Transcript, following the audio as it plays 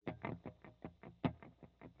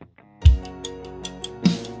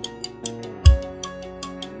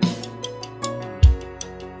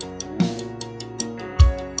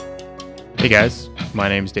Hey guys, my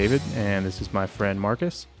name's David, and this is my friend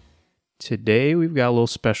Marcus. Today we've got a little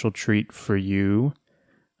special treat for you.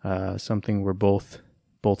 Something we're both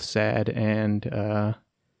sad and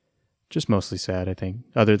just mostly sad, I think,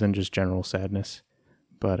 other than just general sadness.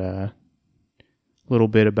 But a little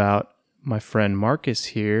bit about my friend Marcus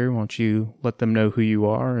here. Why don't you let them know who you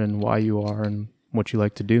are and why you are and what you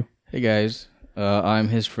like to do? Hey guys, I'm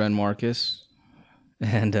his friend Marcus,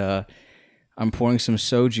 and I'm pouring some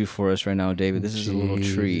soju for us right now, David. This is a little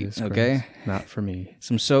treat, Jesus okay? Christ. Not for me.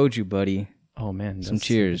 Some soju, buddy. Oh man, Some that's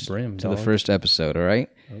cheers brim, to the dog. first episode, all right?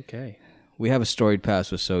 Okay. We have a storied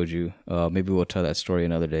past with soju. Maybe we'll tell that story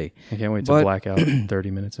another day. I can't wait to But- black out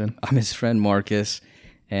 30 minutes in. I'm his friend Marcus,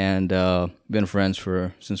 and been friends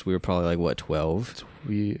since we were probably like, 12?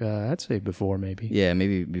 I'd say before maybe. Yeah,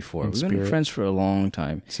 maybe before. In We've been spirit. friends for a long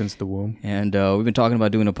time. Since the womb. And we've been talking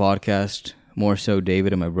about doing a podcast. More so,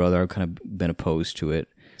 David and my brother have kind of been opposed to it.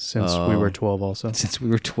 Since we were 12 also. Since we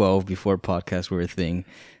were 12, before podcasts were a thing.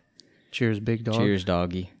 Cheers, big dog. Cheers,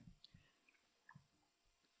 doggy.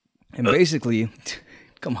 And basically,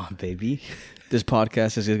 come on, baby. This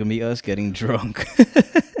podcast is going to be us getting drunk.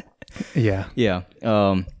 Yeah. Yeah.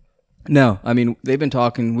 No, I mean, we've been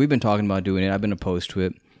talking about doing it. I've been opposed to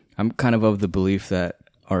it. I'm kind of the belief that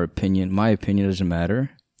my opinion doesn't matter.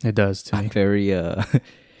 It does to I'm me. very,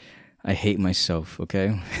 I hate myself,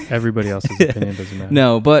 okay? Everybody else's opinion doesn't matter.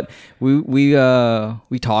 No, but we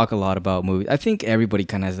talk a lot about movies. I think everybody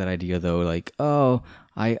kind of has that idea though, like, oh,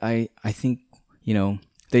 I think,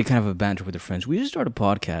 they kind of have a banter with their friends. We just start a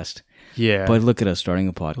podcast. Yeah. But look at us starting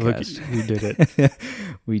a Look, podcast. we did it.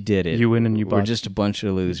 We did it. You win and you We're bought. just a bunch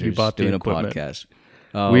of losers bought the doing a equipment. podcast.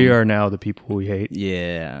 We are now the people we hate.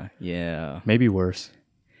 Yeah. Maybe worse.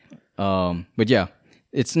 But yeah,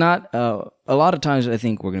 it's not, a lot of times I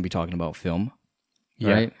think we're going to be talking about film,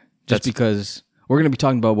 Yeah. right? Just because we're going to be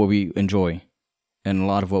talking about what we enjoy. And a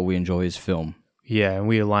lot of what we enjoy is film. Yeah, and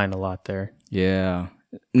we align a lot there. Yeah.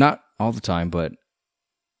 Not all the time, but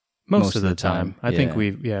Most of the time. I think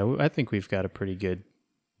yeah. I think we've got a pretty good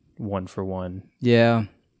one for one. yeah.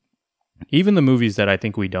 Even the movies that I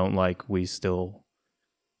think we don't like, we still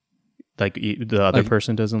like the other Like-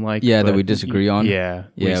 person doesn't like. Yeah, that but we disagree on? Yeah.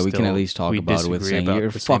 Yeah, we can at least talk about it with disagree saying, about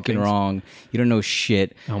you're the same fucking things. wrong. You don't know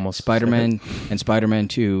shit. Almost Spider-Man and Spider-Man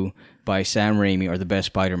 2 by Sam Raimi are the best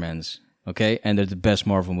Spider-Mans, okay? And they're the best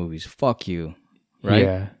Marvel movies. Fuck you, right?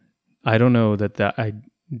 Yeah. I don't know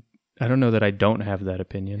I don't know that I don't have that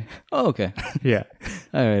opinion. Oh, okay. Yeah.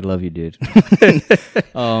 All right, love you, dude.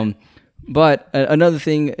 But another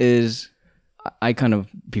thing is, I kind of,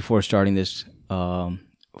 before starting this,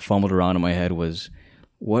 fumbled around in my head was,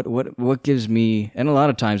 what gives me, and a lot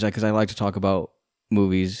of times, because I like to talk about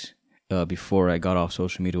movies before I got off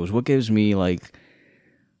social media, was what gives me, like,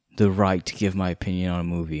 the right to give my opinion on a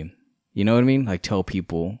movie. You know what I mean? Like, tell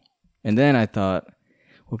people. And then I thought,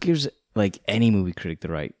 what gives, like, any movie critic the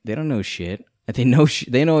right? They don't know shit. They know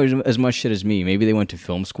as much shit as me. Maybe they went to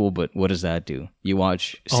film school, but what does that do? You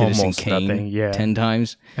watch Citizen Almost Kane nothing, yeah. 10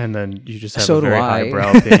 times? And then you just have So a do very I.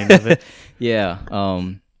 highbrow opinion of it. Yeah.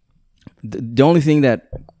 The only thing that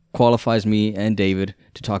qualifies me and David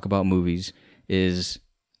to talk about movies is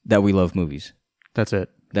that we love movies. That's it.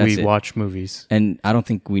 That's we it. watch movies. And I don't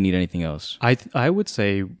think we need anything else. I would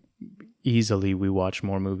say easily we watch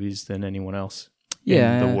more movies than anyone else.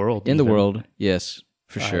 Yeah. In the world. In the even. world, yes,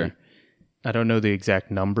 for sure. I don't know the exact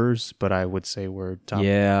numbers, but I would say we're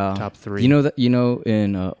top 3. You know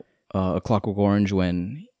in A Clockwork Orange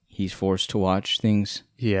when he's forced to watch things?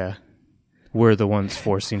 Yeah. We're the ones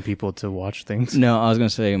forcing people to watch things. No, I was going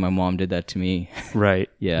to say my mom did that to me. Right.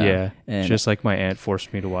 Yeah. Yeah. And- Just like my aunt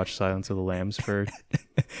forced me to watch Silence of the Lambs for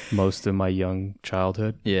most of my young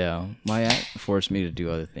childhood. Yeah. My aunt forced me to do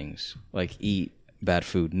other things, like eat bad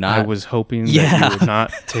food. I was hoping that Yeah. you would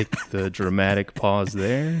not take the dramatic pause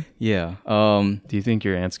there. Yeah. Do you think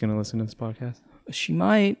your aunt's going to listen to this podcast? She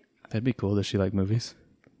might. That'd be cool. Does she like movies?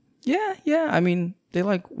 Yeah. I mean, they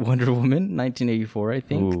like Wonder Woman, 1984, I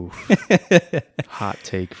think. Ooh. Hot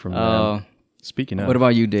take from them. Speaking of, What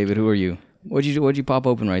about you, David? Who are you? What'd you pop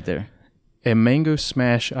open right there? a Mango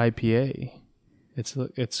Smash IPA.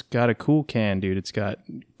 It's got a cool can, dude. It's got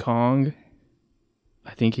Kong.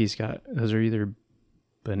 I think those are either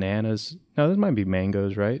bananas. No, those might be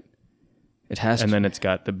mangoes, right? It has And to. then it's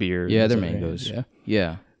got the beer. Yeah, they're Is that right? mangoes. Yeah.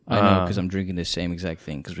 Yeah. I know because I'm drinking the same exact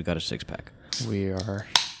thing because we got a 6-pack. We are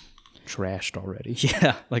trashed already.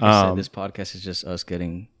 Yeah. Like I said, this podcast is just us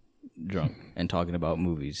getting drunk and talking about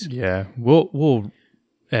movies. Yeah. We'll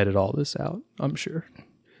edit all this out, I'm sure.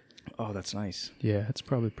 Oh, that's nice. Yeah, it's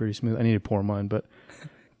probably pretty smooth. I need to pour mine, but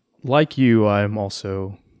like you, I'm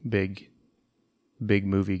also big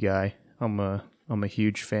movie guy. I'm a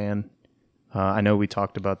huge fan. I know we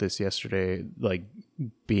talked about this yesterday, like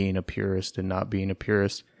being a purist and not being a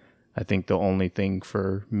purist. I think the only thing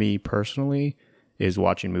for me personally is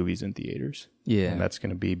watching movies in theaters. Yeah. And that's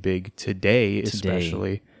going to be big today,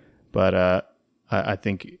 especially. But I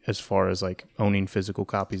think as far as like owning physical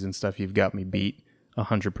copies and stuff, you've got me beat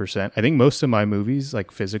 100%. I think most of my movies,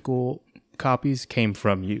 like physical copies, came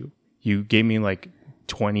from you. You gave me like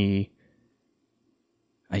 20.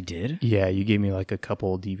 I did? Yeah, you gave me like a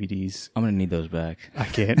couple DVDs. I'm going to need those back. I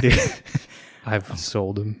can't do it. I've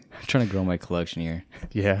sold them. I'm trying to grow my collection here.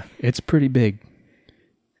 Yeah, it's pretty big,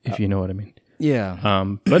 if you know what I mean. Yeah.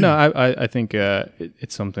 But no, I think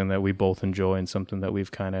it's something that we both enjoy and something that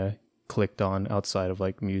we've kind of clicked on outside of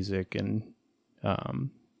like music and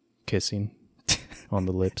kissing on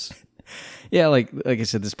the lips. Yeah, like I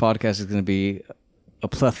said, this podcast is going to be a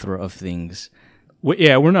plethora of things.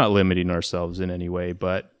 We're not limiting ourselves in any way,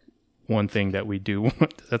 but one thing that we do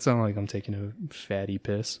want, does that sound like I'm taking a fatty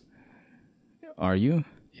piss? Are you?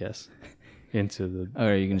 Yes. Into the... Oh,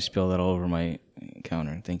 are you going to spill that all over my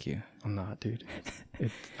counter? Thank you. I'm not, dude.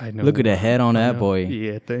 I know. Look at the head on that boy.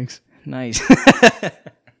 Yeah, thanks. Nice.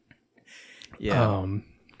 Yeah.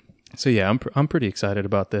 So yeah, I'm pretty excited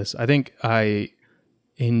about this. I think I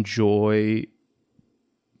enjoy...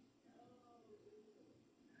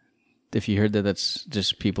 If you heard that, that's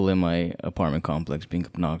just people in my apartment complex being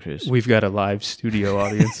obnoxious. We've got a live studio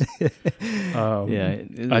audience. Yeah,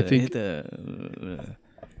 I think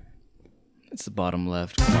it's the bottom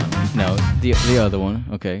left. Come on. No, the other one.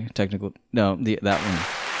 Okay, technical. No, that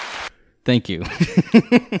one. Thank you.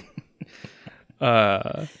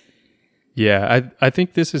 Yeah, I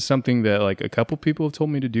think this is something that like a couple people have told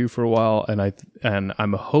me to do for a while, and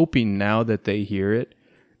I'm hoping now that they hear it,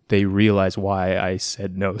 they realize why I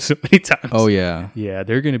said no so many times. Oh yeah. Yeah,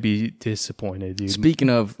 they're gonna be disappointed, dude. Speaking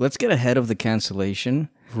of, let's get ahead of the cancellation.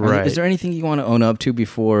 Right. Is there anything you want to own up to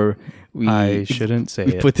before I shouldn't say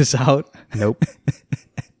we it. put this out? Nope.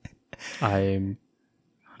 I'm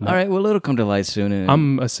All right. Well, it'll come to light soon. And,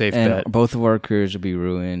 I'm a safe and bet. both of our careers will be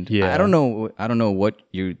ruined. Yeah. I don't know what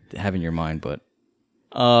you have in your mind, but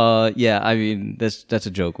yeah. I mean, that's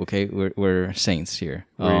a joke. Okay, we're saints here.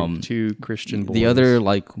 We're two Christian boys. The other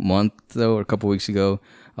like month though, or a couple weeks ago,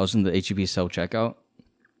 I was in the HEB self checkout,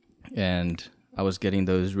 and I was getting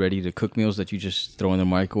those ready to cook meals that you just throw in the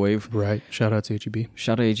microwave. Right. Shout out to HEB.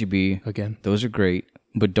 Shout out HEB Again. Those are great,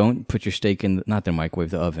 but don't put your steak in not the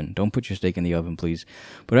microwave, the oven. Don't put your steak in the oven, please.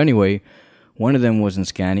 But anyway, one of them wasn't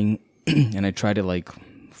scanning, and I tried it like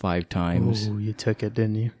 5 times. Oh, you took it,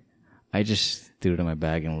 didn't you? I just threw it in my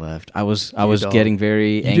bag and left. I was dog. getting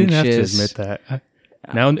very anxious. You didn't have to admit that.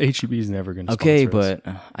 Now HEB is never going to Okay, sponsor us.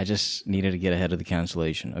 but I just needed to get ahead of the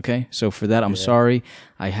cancellation. Okay, so for that, I'm sorry.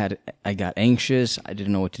 I got anxious. I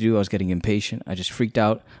didn't know what to do. I was getting impatient. I just freaked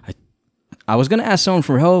out. I was gonna ask someone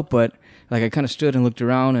for help, but like I kind of stood and looked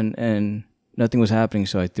around, and nothing was happening.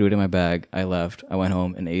 So I threw it in my bag. I left. I went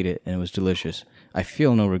home and ate it, and it was delicious. I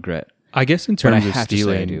feel no regret. I guess in But I terms of have to say I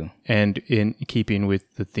stealing, do. and in keeping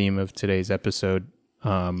with the theme of today's episode,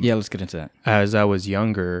 Yeah, let's get into that. as I was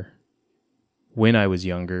younger, when I was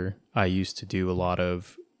younger, I used to do a lot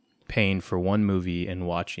of paying for one movie and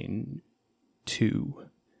watching 2.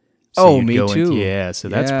 Oh, you'd me go too. Yeah, so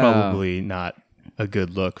that's Yeah. probably not a good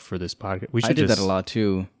look for this podcast. We I should did just that a lot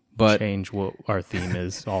too. But change what our theme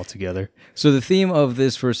is altogether. so the theme of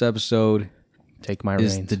this first episode Take my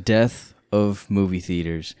is reins. the death of movie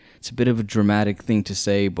theaters. It's a bit of a dramatic thing to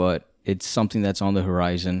say, but it's something that's on the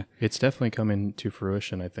horizon. It's definitely coming to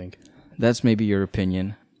fruition, I think. That's maybe your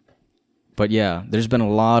opinion. But yeah, there's been a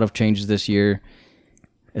lot of changes this year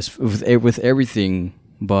with everything,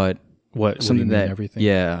 but What do you something mean, that everything?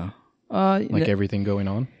 Yeah. Like everything going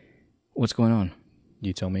on? What's going on?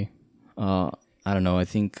 You tell me. I don't know. I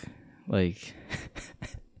think like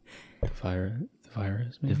The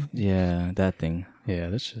virus, maybe? yeah, that thing. Yeah,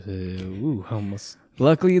 that's just, almost.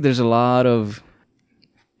 Luckily, there's a lot of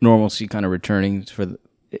normalcy kind of returning for the,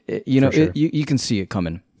 For sure. you can see it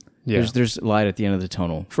coming. Yeah. There's light at the end of the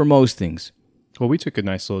tunnel for most things. Well, we took a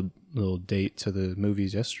nice little date to the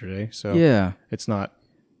movies yesterday, so Yeah. it's not.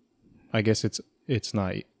 I guess it's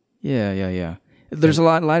not. Yeah. There's a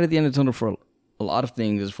lot light at the end of the tunnel for a lot of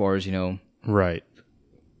things as far as, Right.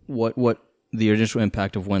 what the initial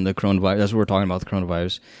impact of when the coronavirus, that's what we're talking about, the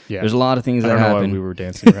coronavirus. Yeah. There's a lot of things I that don't know why happen. we were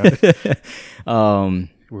dancing around it.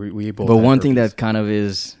 We both. But had one thing herpes. that kind of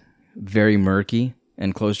is very murky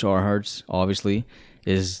and close to our hearts, obviously,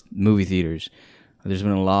 is movie theaters. There's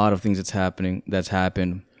been a lot of things that's happened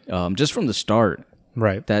just from the start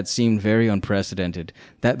Right. that seemed very unprecedented.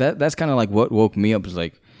 That's kind of like what woke me up. Is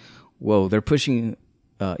like, whoa, they're pushing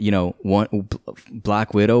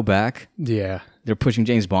Black Widow back. Yeah. They're pushing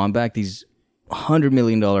James Bond back. These $100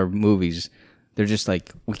 million movies. They're just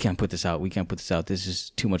like, we can't put this out. We can't put this out. This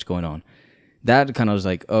is too much going on. That kind of was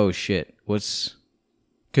like, oh shit, what's...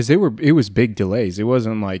 Because it was big delays. It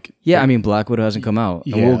wasn't like... Yeah, I mean, Black Widow hasn't come out.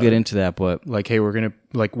 And we'll get into that, but... Like, hey, we're going to...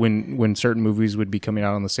 Like, when certain movies would be coming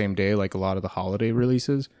out on the same day, like a lot of the holiday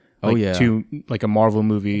releases. Like like a Marvel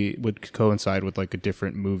movie would coincide with like a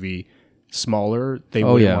different movie smaller. They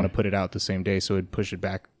wouldn't want to put it out the same day, so it'd push it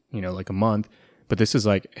back, like a month. But this is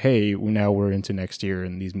like, hey, now we're into next year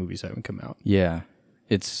and these movies haven't come out. Yeah.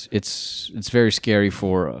 It's very scary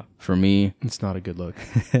for me. It's not a good look.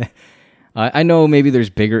 I know maybe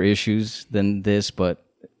there's bigger issues than this, but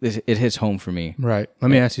it hits home for me. Right.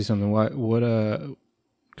 Let me ask you something. What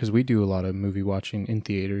because we do a lot of movie watching in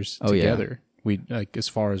theaters together. We like as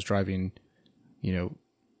far as driving, we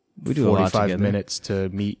do 45 minutes to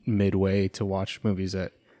meet midway to watch movies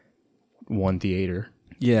at one theater.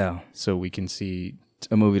 Yeah. So we can see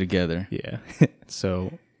a movie together. Yeah.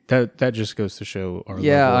 So that just goes to show our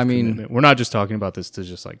level of commitment. We're not just talking about this to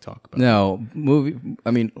just like talk about movie.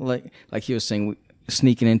 I mean, like he was saying,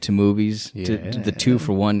 sneaking into movies to the 2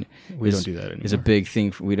 for 1. We don't do that anymore. Is a big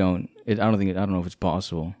thing. I don't know if it's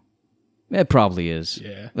possible. It probably is.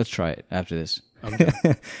 Yeah. Let's try it after this.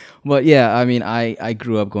 But yeah, I mean, I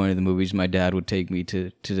grew up going to the movies. My dad would take me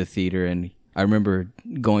to the theater, and I remember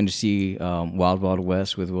going to see Wild Wild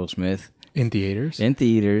West with Will Smith. In theaters? In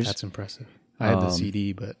theaters. That's impressive. I had the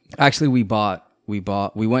CD, but... Actually, we bought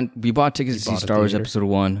tickets to see Star Wars Episode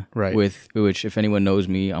 1. Right. Which, if anyone knows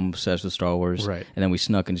me, I'm obsessed with Star Wars. Right. And then we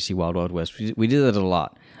snuck in to see Wild Wild West. We did that a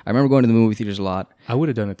lot. I remember going to the movie theaters a lot. I would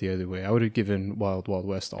have done it the other way. I would have given Wild Wild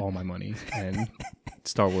West all my money and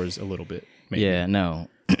Star Wars a little bit. Maybe. Yeah, no.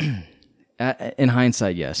 In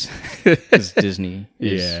hindsight, yes. Because Disney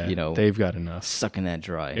is, they've got enough. Sucking that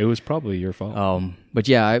dry. It was probably your fault. But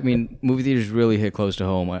yeah, I mean, movie theaters really hit close to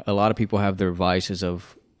home. A lot of people have their vices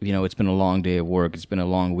of, it's been a long day of work. It's been a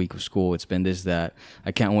long week of school. It's been this, that.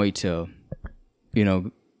 I can't wait to,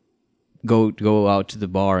 go out to the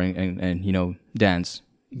bar and dance.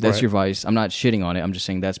 That's your vice. I'm not shitting on it. I'm just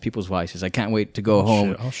saying that's people's vices. I can't wait to go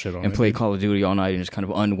home and play Call of Duty all night and just kind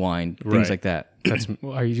of unwind, things like that.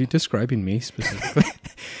 Are you describing me specifically?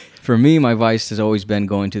 For me, my vice has always been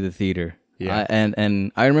going to the theater. Yeah.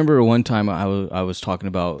 And I remember one time I was talking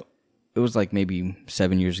about, it was like maybe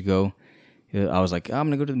 7 years ago. I was like, I'm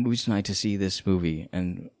going to go to the movies tonight to see this movie.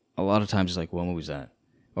 And a lot of times it's like, what movie is that?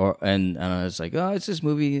 And I was like, oh, it's this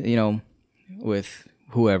movie, with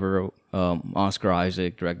whoever, Oscar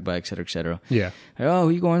Isaac, directed by et cetera, et cetera. Yeah. Oh, who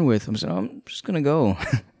are you going with? I'm saying, I'm just going to go.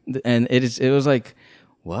 And it was like,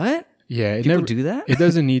 what? Yeah. People do that? It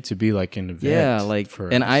doesn't need to be like an event. Yeah.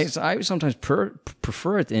 And I sometimes prefer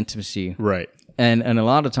the intimacy. Right. And a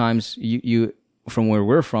lot of times you from where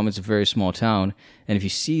we're from, it's a very small town. And if you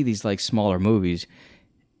see these like smaller movies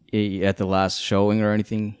at the last showing or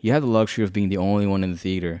anything, you have the luxury of being the only one in the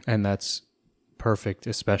theater. And that's perfect,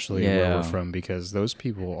 especially where we're from, because those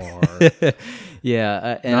people are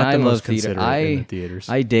and I love theater. In the theaters.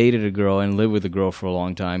 I dated a girl and lived with a girl for a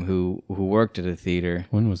long time who worked at a theater.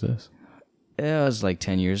 When was this? It was like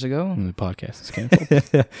 10 years ago. And the podcast is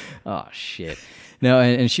canceled. Oh shit. No,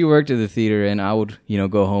 and she worked at the theater, and I would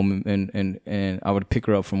go home and I would pick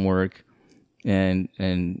her up from work, and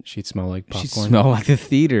she'd smell like popcorn. She'd smell like the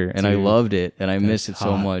theater, and I loved it, and I miss it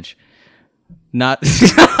so much. Not.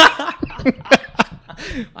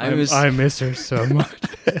 I miss her so much.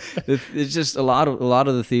 It's just a lot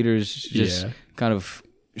of the theaters just kind of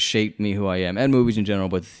shaped me who I am, and movies in general,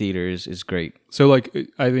 but the theater is great. So like,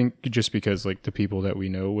 I think just because like the people that we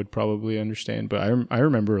know would probably understand, but I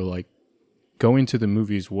remember like going to the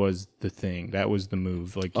movies was the thing. That was the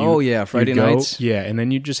move. Like, Friday nights. Yeah, and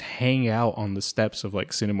then you just hang out on the steps of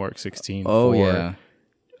like Cinemark 16 for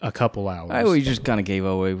a couple hours. We just kind of gave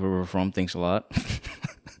away where we're from. Thanks a lot.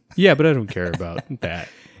 Yeah, but I don't care about that.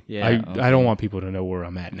 Yeah, I don't want people to know where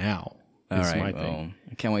I'm at now. That's my thing.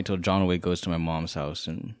 I can't wait till John Wick goes to my mom's house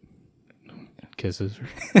and kisses her.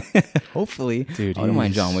 Hopefully. Dude, I don't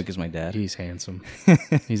mind John Wick as my dad. He's handsome.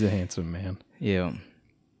 He's a handsome man. Yeah.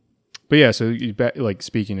 But yeah, so like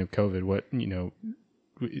speaking of COVID, what,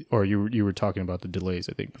 or you were talking about the delays,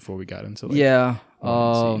 I think, before we got into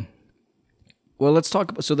well, let's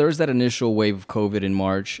talk about, so there was that initial wave of COVID in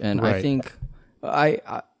March, and I think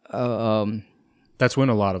that's when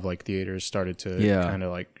a lot of like theaters started to kind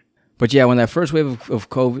of like. But yeah, when that first wave of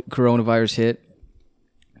coronavirus hit,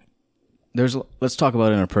 let's talk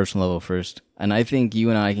about it on a personal level first. And I think you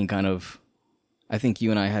and I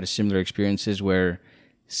had similar experiences where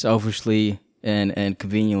selfishly and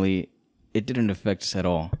conveniently, it didn't affect us at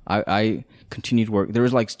all. I continued to work. There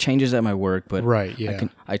was like changes at my work, but Right, yeah.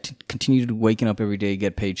 I continued waking up every day,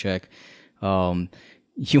 get paycheck.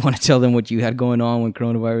 You want to tell them what you had going on when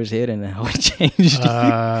coronavirus hit and how it changed? You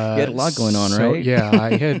had a lot going on, right? Yeah,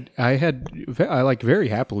 I like very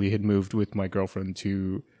happily had moved with my girlfriend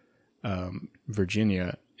to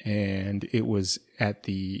Virginia, and it was at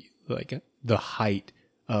the height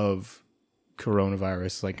of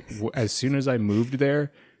coronavirus. Like as soon as I moved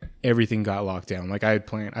there, everything got locked down. Like I had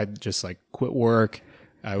planned, I'd just like quit work.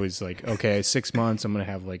 I was like, okay, 6 months, I'm going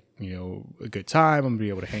to have like, a good time. I'm going to be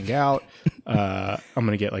able to hang out. I'm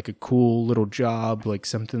going to get like a cool little job, like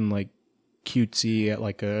something like cutesy at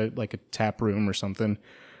like a tap room or something.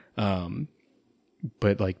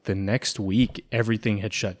 But like the next week, everything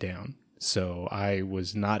had shut down. So I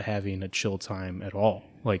was not having a chill time at all.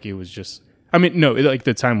 Like it was just, like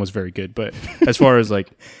the time was very good, but as far as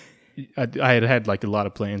like, I had like a lot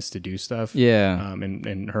of plans to do stuff. Yeah.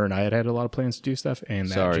 And her and I had a lot of plans to do stuff, and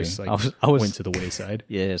that just like I was went to the wayside.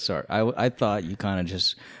 Yeah, sorry. I thought you kind of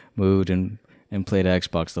just moved and played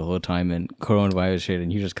Xbox the whole time, and coronavirus hit,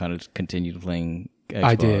 and you just kind of continued playing Xbox.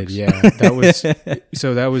 I did, yeah. That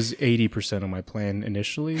was 80% of my plan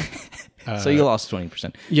initially. So you lost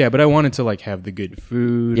 20%. Yeah, but I wanted to like have the good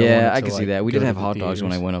food. Yeah, I can see that. We did have hot dogs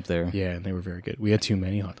when I went up there. Yeah, and they were very good. We had too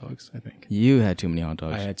many hot dogs, I think. You had too many hot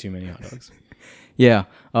dogs. I had too many hot dogs. Yeah,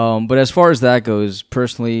 but as far as that goes,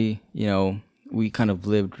 personally, we kind of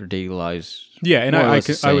lived our daily lives. Yeah, and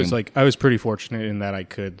I was pretty fortunate in that I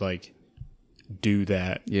could like do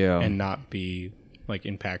that. Yeah. And not be like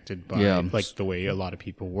impacted by like the way a lot of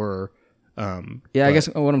people were. I guess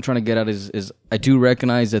what I'm trying to get at is I do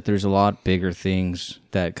recognize that there's a lot bigger things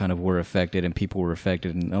that kind of were affected and people were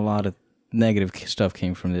affected, and a lot of negative stuff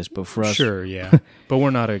came from this. But for us, sure, yeah, but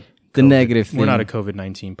we're not a negative thing. We're not a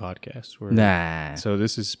COVID-19 podcast. Nah. So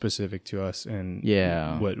this is specific to us and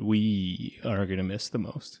what we are going to miss the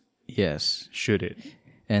most. Yes. Should it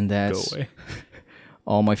and that's go away?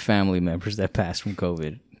 All my family members that passed from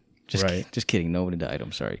COVID. Just kidding. Nobody died.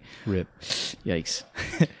 I'm sorry. RIP. Yikes.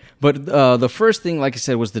 But the first thing, like I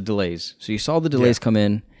said, was the delays. So you saw the delays come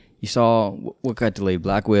in. You saw what got delayed.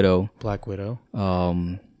 Black Widow. A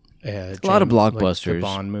lot of blockbusters. Like the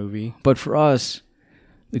Bond movie. But for us,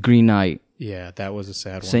 The Green Knight. Yeah, that was a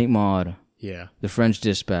sad one. Saint Maud. Yeah. The French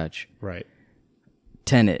Dispatch. Right.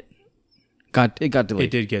 Tenet. It got delayed.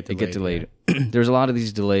 It did get delayed. It got delayed. Yeah. There's a lot of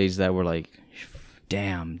these delays that were like,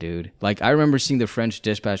 damn, dude. Like, I remember seeing the French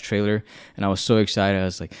Dispatch trailer, and I was so excited. I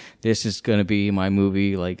was like, this is going to be my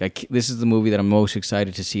movie. Like, this is the movie that I'm most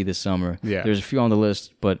excited to see this summer. Yeah. There's a few on the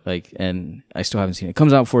list, but, like, and I still haven't seen it. It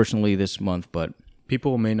comes out, fortunately, this month, but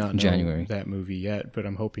people may not know January. That movie yet, but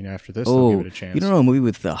I'm hoping after this they'll give it a chance. You don't know a movie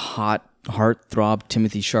with the hot heartthrob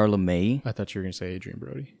Timothy Chalamet? I thought you were going to say Adrian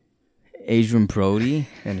Brody. Adrian Brody?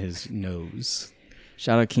 And his nose.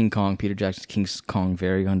 Shout out King Kong. Peter Jackson's King Kong,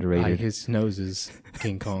 very underrated. His nose is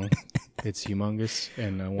King Kong. It's humongous,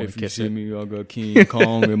 and I want to kiss it. If you see me, I got King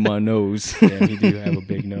Kong in my nose. Yeah, he do have a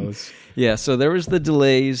big nose. Yeah, so there was the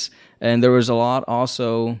delays, and there was a lot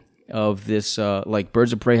also of this, like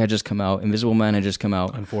Birds of Prey had just come out, Invisible Man had just come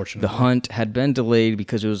out. Unfortunately. The Hunt had been delayed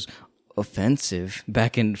because it was offensive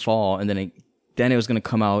back in fall, and then it was going to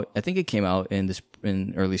come out. I think it came out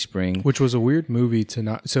in early spring. Which was a weird movie to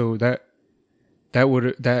not... So that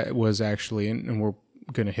was actually, and we're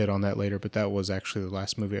going to hit on that later, but that was actually the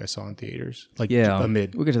last movie I saw in theaters. Like,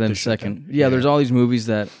 amid. We'll get to that in a second. Yeah, there's all these movies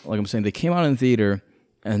that, like I'm saying, they came out in theater,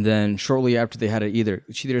 and then shortly after they had to either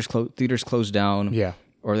theaters closed down,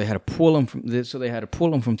 or they had to pull them from this, so they had to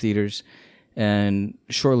pull them from theaters, and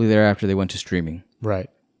shortly thereafter they went to streaming. Right.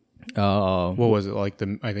 What was it like?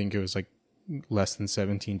 I think it was like less than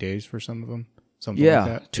 17 days for some of them. Something like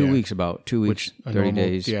that. 2 weeks, about 2 weeks, 30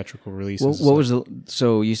 days. Theatrical release. What was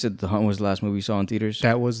so you said The Hunt was the last movie you saw in theaters?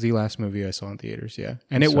 That was the last movie I saw in theaters, yeah.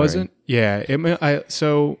 And it wasn't, I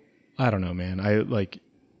don't know, man.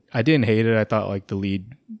 I didn't hate it. I thought like the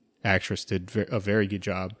lead actress did a very good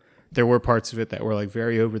job. There were parts of it that were like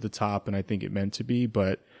very over the top, and I think it meant to be,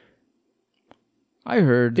 but I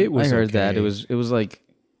heard that it was like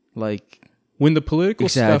when the political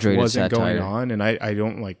stuff wasn't satire. going on, and I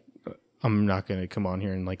don't like, I'm not going to come on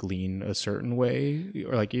here and like lean a certain way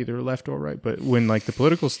or like either left or right, but when like the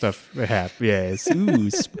political stuff happened,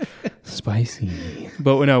 spicy.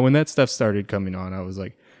 But when that stuff started coming on, I was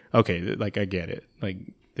like, okay, like I get it. Like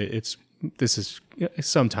this is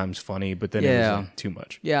sometimes funny, but then it was like too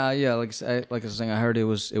much. Yeah. Like I was saying, I heard it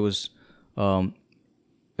was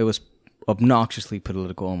obnoxiously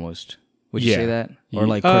political almost. Would you say that? Or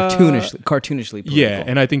like cartoonishly political? Yeah,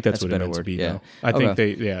 and I think that's what it meant word. to be. Yeah. Though.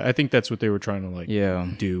 I think that's what they were trying to like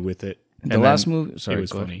do with it. The And last then movie, sorry, it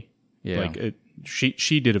was go ahead. funny. Yeah. Like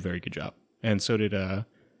she did a very good job, and so did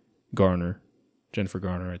Garner, Jennifer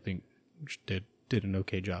Garner. I think did an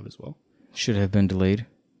okay job as well. Should have been delayed.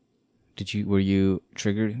 Were you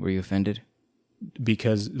triggered? Were you offended?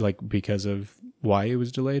 Because of why it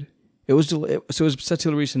was delayed. It was delayed. So it was set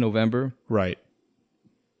to release in November, Right.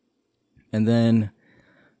 and then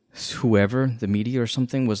whoever, the media or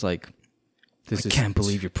something, was like, I can't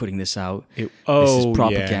believe you're putting this out. This is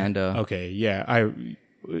propaganda. Yeah. Okay, yeah.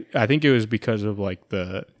 I think it was because of like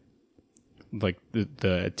the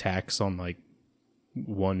attacks on like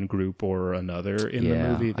one group or another in the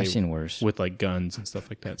movie. I've seen worse. With like guns and stuff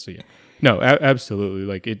like that. So yeah, no, absolutely.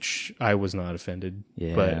 Like I was not offended.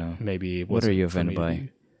 Yeah. But maybe it What are wasn't you for me offended to by?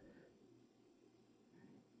 be.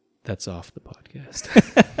 That's off the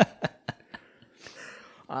podcast.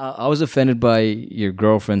 I was offended by your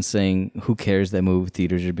girlfriend saying, "Who cares that movie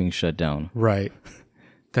theaters are being shut down?" Right.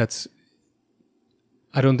 That's.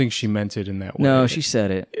 I don't think she meant it in that way. No, she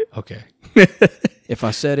said it. Okay. If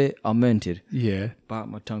I said it, I meant it. Yeah. Bite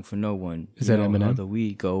my tongue for no one. Is that Eminem? How the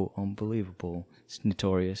we go unbelievable. It's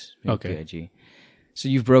notorious. Okay. B.I.G. So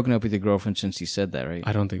you've broken up with your girlfriend since you said that, right?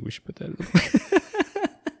 I don't think we should put that in the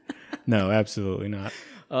No, absolutely not.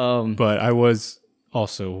 But I was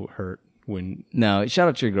also hurt when... No, shout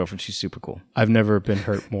out to your girlfriend. She's super cool. I've never been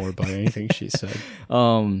hurt more by anything she said.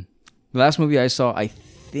 The last movie I saw, I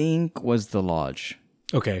think, was The Lodge.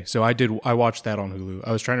 Okay, so I watched that on Hulu.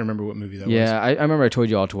 I was trying to remember what movie that was. Yeah, I remember I told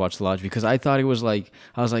you all to watch The Lodge because I thought it was like...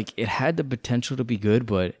 I was like, it had the potential to be good,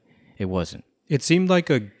 but it wasn't. It seemed like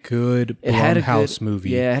a good Blumhouse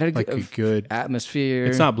movie. Yeah, it had a good atmosphere.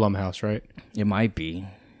 It's not Blumhouse, right? It might be.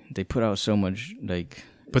 They put out so much like.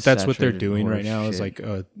 But that's what they're saturated doing horror right now shit. is like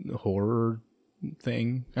a horror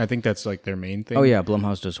thing. I think that's like their main thing. Oh yeah,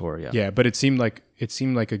 Blumhouse does horror. Yeah. Yeah, but it seemed like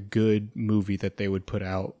a good movie that they would put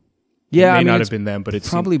out. Yeah, it may not it's have been them, but it's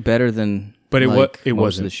probably better than. But it most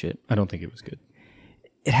wasn't. of the shit. I don't think it was good.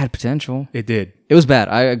 It had potential. It did. It was bad.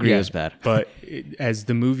 I agree. Yeah, It was bad. But as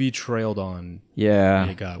the movie trailed on, Yeah.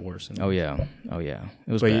 it got worse. Oh yeah.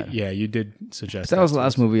 It was But bad. yeah, you did suggest That was the to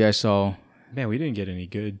last us. movie I saw. Man, we didn't get any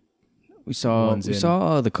good. We saw One's in.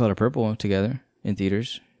 The Color Purple together in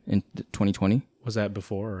theaters in 2020. Was that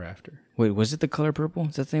before or after? Wait, was it The Color Purple?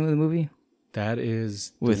 Is that the name of the movie? That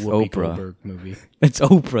is the With Whoopi Oprah. Goldberg movie. It's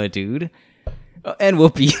Oprah, dude. And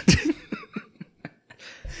Whoopi.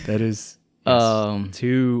 That is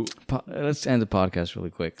two Let's end the podcast really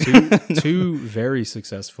quick. two very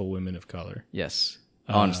successful women of color. Yes,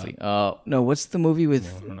 honestly. No, what's the movie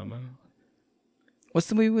with? I don't know. What's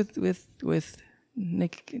the movie with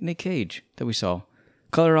Nick Cage that we saw?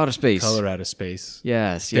 Color Out of Space. Color Out of Space.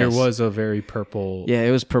 Yes. There was a very purple. Yeah,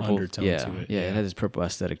 it was purple undertone yeah, to it. Yeah, it had this purple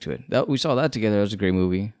aesthetic to it. We saw that together. It was a great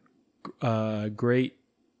movie. Great.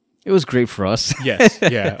 It was great for us. Yes.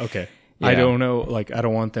 Yeah. Okay. Yeah. I don't know. Like, I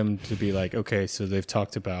don't want them to be like, okay, so they've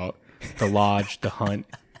talked about The Lodge, The Hunt,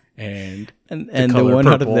 and And the color one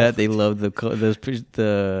out of purple. that they love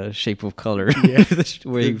the shape of color. Yeah.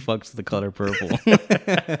 Where he fucks the color purple. Is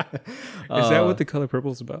that what The Color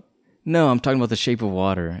Purple is about? No, I'm talking about the shape of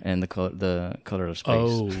water and the color of space.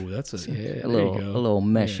 Oh, that's a little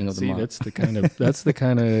meshing of the See, mind. that's the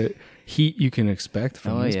kind of heat you can expect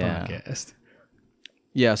from this podcast.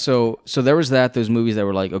 Yeah, so there was those movies that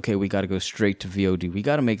were like, okay, we got to go straight to VOD. We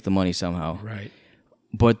got to make the money somehow. Right.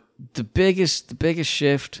 But the biggest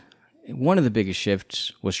shift, one of the biggest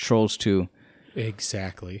shifts was Trolls 2.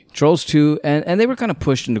 Exactly. Trolls 2, and they were kind of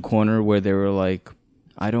pushed in the corner where they were like,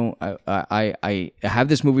 I have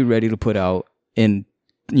this movie ready to put out in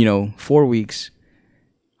 4 weeks,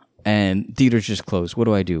 and theaters just closed. What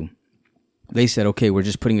do I do? They said, okay, we're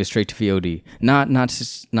just putting it straight to VOD, not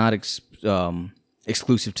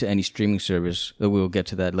exclusive to any streaming service. We'll get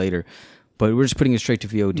to that later, but we're just putting it straight to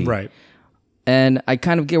VOD. Right. And I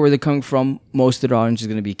kind of get where they're coming from. Most of the audience is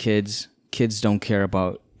going to be kids. Kids don't care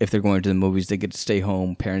about if they're going to the movies. They get to stay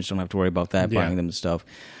home. Parents don't have to worry about that, buying them the stuff.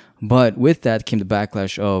 But with that came the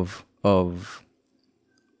backlash of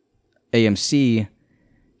AMC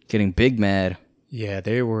getting big mad. Yeah,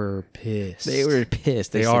 they were pissed. They were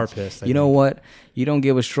pissed. They are pissed. You know what? You don't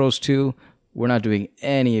give us Trolls 2, we're not doing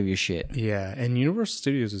any of your shit. Yeah, and Universal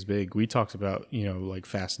Studios is big. We talked about, like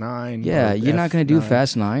Fast 9. Yeah, you're not going to do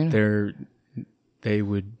Fast 9. They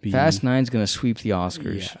would be... Fast 9's going to sweep the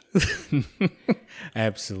Oscars. Yeah.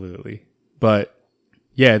 Absolutely. But,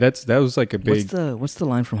 yeah, that was like a big... What's the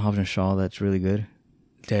line from Hobbs and Shaw that's really good?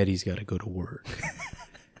 Daddy's got to go to work.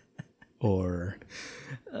 Or...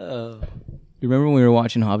 You remember when we were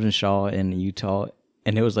watching Hobbs and Shaw in Utah,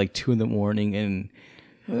 and it was like 2 a.m,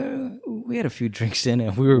 and we had a few drinks in,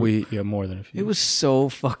 and more than a few. It was so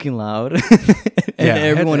fucking loud, and Yeah,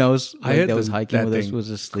 everyone else that was hiking with us was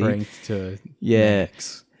asleep. Cranked to Yeah,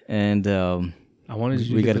 max. and I wanted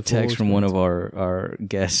you we to got get a the full text from one of experience. our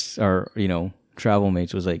guests, our travel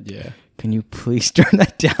mates, was like, Yeah, "Can you please turn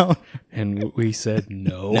that down?" and we said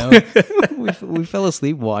no. No, we fell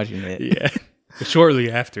asleep watching it. Yeah, shortly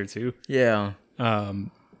after too. Yeah.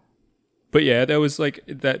 But yeah, that was like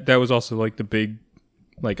that was also like the big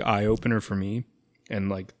like eye opener for me, and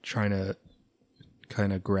like trying to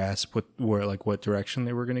kind of grasp what direction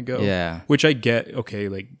they were going to go. Yeah. Which I get. Okay,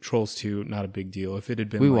 like Trolls 2, not a big deal. If it had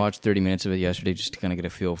been We like, watched 30 minutes of it yesterday just to kind of get a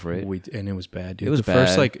feel for it. and it was bad, dude. It was the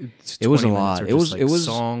first bad. like It was a 20 minutes lot. are It was- just, like, it was-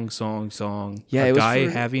 song. Yeah, a it was guy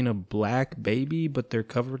for- having a black baby, but they're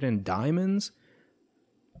covered in diamonds.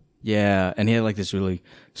 Yeah, and he had like this really,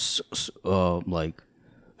 like,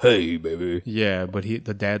 hey, baby. Yeah, but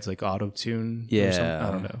the dad's like auto-tune. Or something. Yeah.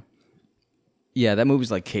 I don't know. Yeah, that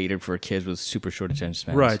movie's like catered for kids with super short attention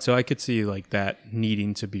spans. Right, so I could see like that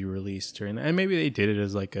needing to be released during that. And maybe they did it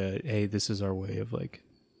as like hey, this is our way of like.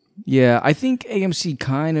 Yeah, I think AMC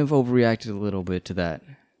kind of overreacted a little bit to that.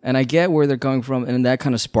 And I get where they're coming from, and that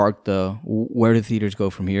kind of sparked the where do theaters go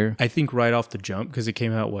from here? I think right off the jump, because it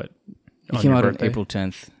came out It on came your out birthday? on April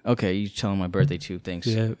 10th. Okay, you telling my birthday too. Thanks.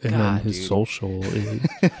 Yeah, and then God, his dude. social is.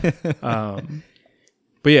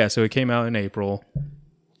 But yeah, so it came out in April.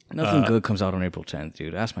 Nothing good comes out on April 10th,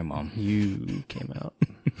 dude. Ask my mom. You came out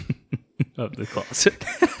of the closet.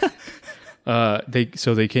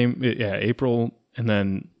 They came April, and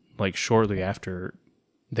then like shortly after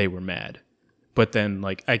they were mad. But then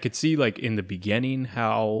like I could see like in the beginning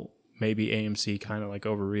how maybe AMC kind of like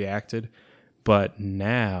overreacted, but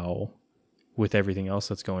now with everything else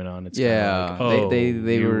that's going on, it's Yeah, kinda like, they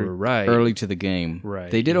you were right. early to the game.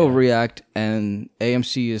 Right, They did yeah. overreact, and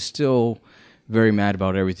AMC is still very mad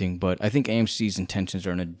about everything. But I think AMC's intentions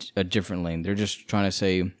are in a different lane. They're just trying to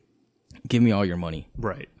say, "Give me all your money.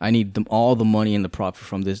 Right. I need all the money and the profit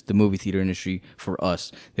from the movie theater industry for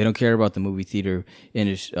us." They don't care about the movie theater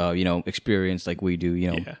experience like we do.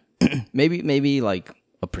 Yeah. maybe like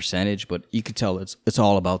a percentage, but you could tell it's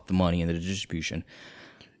all about the money and the distribution.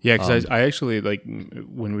 Yeah, because I actually like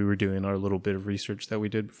when we were doing our little bit of research that we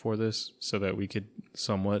did before this, so that we could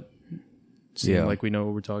somewhat seem like we know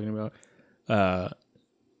what we're talking about.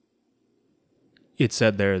 It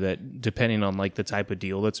said there that depending on like the type of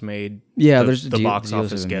deal that's made, there's the box deals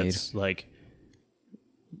office that have been gets like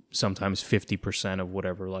sometimes 50% of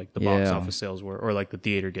whatever like the box Yeah. office sales were, or like the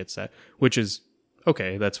theater gets that, which is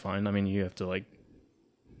okay. That's fine. I mean, you have to like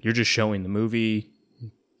you're just showing the movie.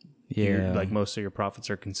 Yeah, Like most of your profits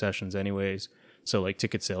are concessions anyways, so like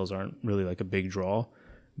ticket sales aren't really like a big draw.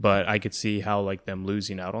 But I could see how like them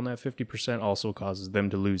losing out on that 50% also causes them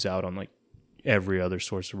to lose out on like every other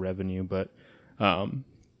source of revenue. But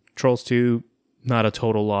Trolls 2, not a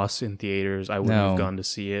total loss in theaters. I wouldn't have No. gone to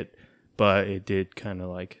see it, but it did kind of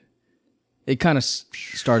like it kind of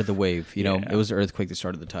started the wave. You know, Yeah. it was the earthquake that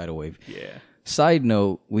started the tidal wave. yeah. Side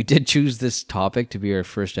note: we did choose this topic to be our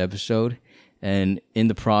first episode, and in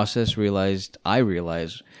the process, I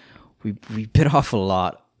realized we bit off a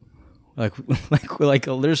lot. Like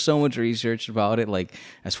there's so much research about it, like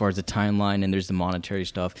as far as the timeline, and there's the monetary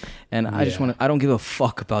stuff, and I just Yeah. I don't give a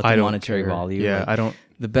fuck about I the don't monetary care. value. Yeah, Like, I don't.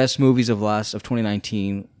 the best movies of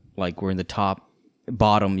 2019, like were in the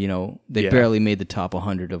bottom. You know, they Yeah. barely made the top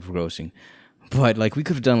 100 of grossing. But like we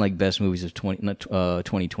could have done like best movies of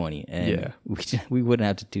 2020, and Yeah. we wouldn't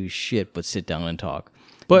have to do shit but sit down and talk.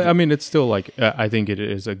 But I mean, it's still like I think it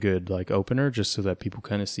is a good like opener, just so that people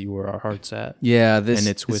kind of see where our heart's at. Yeah, And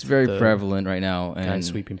it's with very the prevalent right now, Guy and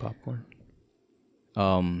sweeping popcorn.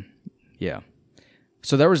 yeah.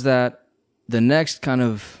 So there was that. The next kind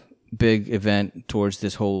of big event towards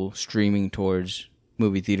this whole streaming towards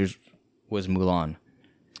movie theaters was Mulan.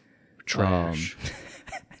 Trash.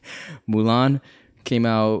 Mulan came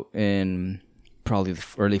out in probably the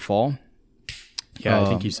early fall. Yeah, I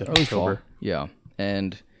think you said early October. fall. Yeah,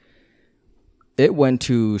 and it went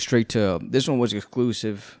straight to. This one was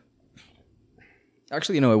exclusive.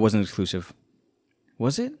 Actually, no, it wasn't exclusive.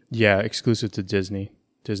 Was it? Yeah, exclusive to Disney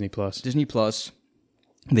Plus. Disney Plus.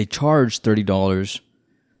 They charged $30.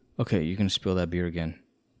 Okay, you can spill that beer again.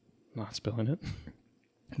 Not spilling it.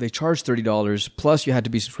 They charged $30 plus you had to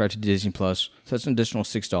be subscribed to Disney Plus, so that's an additional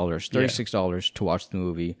 $6, $36 to watch the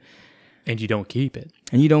movie, And you don't keep it.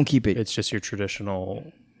 and you don't keep it It's just your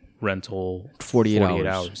traditional rental 48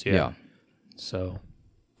 hours. Yeah. So,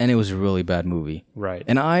 And it was a really bad movie. right.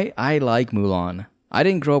 And I like Mulan. I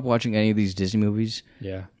didn't grow up watching any of these Disney movies.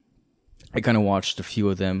 Yeah. I kind of watched a few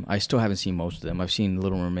of them. I still haven't seen most of them. I've seen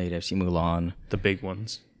Little Mermaid. I've seen Mulan. The big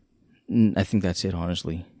ones. I think that's it,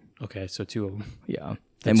 honestly. Okay, so 2 of them. Yeah.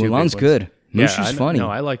 The And two big Mulan's ones. good. Yeah, Mushu's funny. No,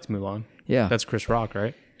 I liked Mulan. Yeah. That's Chris Rock,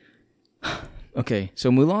 right? Okay,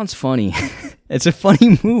 so Mulan's funny. It's a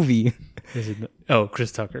funny movie. Is it? Oh,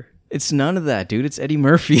 Chris Tucker. It's none of that, dude. It's Eddie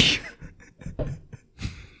Murphy.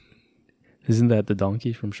 Isn't that the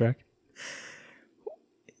donkey from Shrek?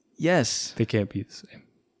 Yes. They can't be the same.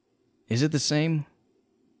 Is it the same?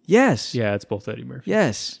 Yes. Yeah, it's both Eddie Murphy.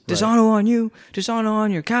 Yes. Right. Dishonor on you. Dishonor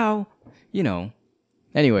on your cow. You know.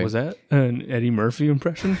 Anyway. Was that an Eddie Murphy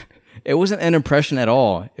impression? It wasn't an impression at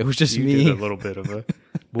all. It was just You me. did a little bit of a.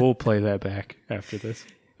 We'll play that back after this.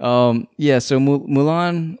 Yeah, so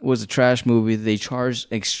Mulan was a trash movie. They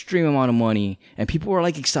charged extreme amount of money, and people were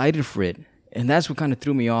like excited for it, and that's what kind of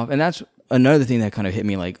threw me off. And that's another thing that kind of hit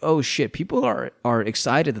me, like, oh shit, people are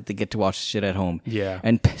excited that they get to watch this shit at home. Yeah.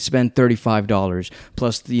 And spend $35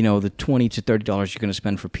 plus the $20 to $30 you're gonna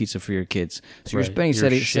spend for pizza for your kids. So Right. you're spending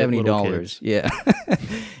Your shit little $70. Yeah,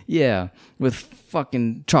 yeah, with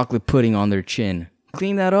fucking chocolate pudding on their chin.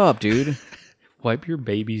 Clean that up, dude. Wipe your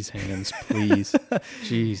baby's hands, please.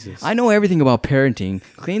 Jesus. I know everything about parenting.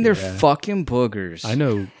 Clean their fucking boogers. I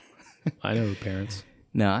know parents.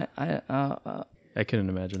 No, I couldn't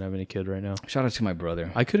imagine having a kid right now. shout out to my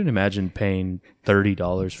brother. I couldn't imagine paying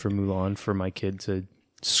 $30 for Mulan for my kid to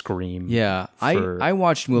scream. Yeah, for I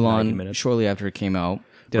watched 90 Mulan minutes. shortly after it came out.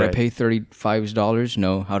 Did I Right. pay $35?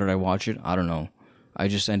 No. How did I watch it? I don't know. I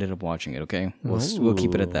just ended up watching it. Okay, we'll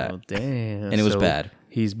keep it at that. Oh, damn. And it was bad.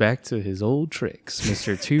 He's back to his old tricks,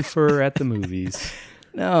 Mr. Twofer at the movies.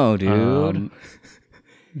 No, dude.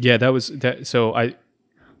 Yeah, that was that. So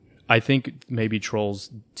I think maybe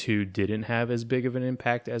Trolls 2 didn't have as big of an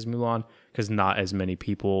impact as Mulan because not as many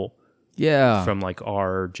people Yeah. from like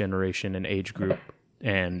our generation and age group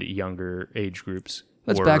and younger age groups.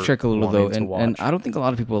 Let's were backtrack a little though, wanting to and watch. I don't think a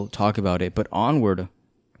lot of people talk about it, but Onward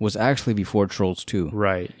was actually before Trolls 2.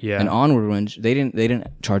 Right. Yeah. And Onward, when they didn't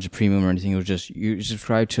charge a premium or anything. It was just you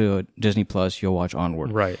subscribe to Disney Plus, you'll watch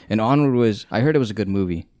Onward. Right. And Onward I heard it was a good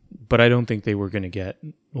movie. But I don't think they were going to get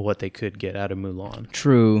what they could get out of Mulan.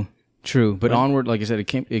 True. But Onward, like I said,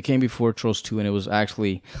 it came before Trolls 2, and it was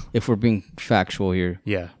actually, if we're being factual here,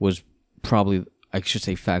 Yeah. was probably, I should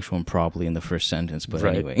say factual and probably in the first sentence, but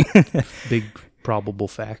Right. anyway, Big probable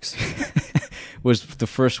facts. was the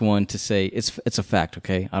first one to say it's a fact.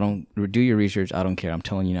 Okay, I don't do your research. I don't care. I'm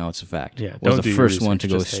telling you now, it's a fact. Yeah, was don't the do your first one to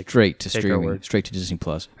research, go just straight to take our streaming, word. straight to Disney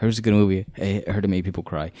Plus. I heard it's a good movie. I heard it made people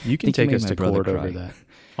cry. You can Think it take made us my to brother court over cry. that.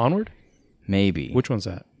 Onward? Maybe. Which one's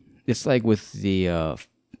that? It's like with the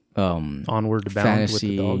Onward to Bound fantasy. with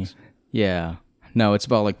the dogs? Yeah. No, it's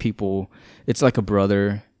about like people. It's like a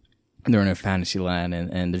brother. And they're in a fantasy land,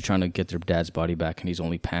 and they're trying to get their dad's body back, and he's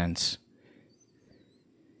only pants.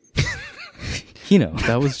 You know.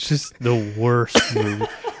 That was just the worst movie.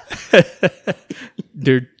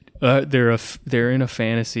 They're in a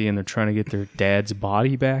fantasy and they're trying to get their dad's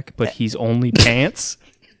body back, but he's only pants.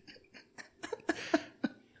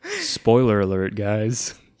 Spoiler alert,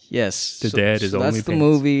 guys. Yes. The dad is only That's the pants.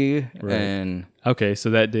 movie, Right. and Okay, so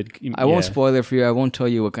that did. I won't spoil it for you. I won't tell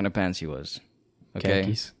you what kind of pants he was. Okay.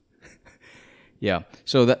 Khakis. Yeah.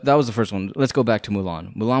 So that was the first one. Let's go back to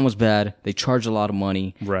Mulan. Mulan was bad. They charged a lot of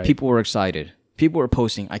money. Right. People were excited. People were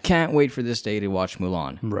posting, I can't wait for this day to watch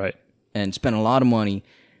Mulan. Right. And spend a lot of money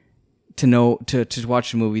to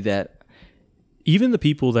watch a movie that Even the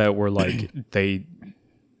people that were like they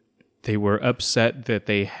were upset that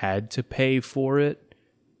they had to pay for it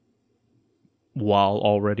while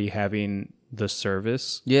already having the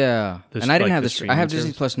service. Yeah. This- And I didn't like have the this. I have streaming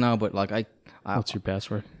Disney Plus now, but like I What's your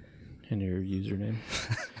password and your username?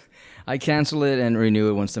 I cancel it and renew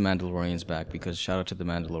it once The Mandalorian's back, because shout out to The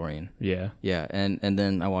Mandalorian. Yeah. Yeah, and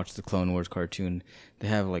then I watched the Clone Wars cartoon. They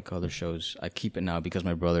have like other shows. I keep it now because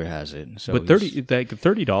my brother has it. So But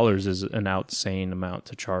 $30 is an outsane amount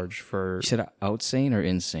to charge for You said outsane or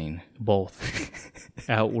insane? both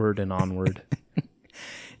outward and onward.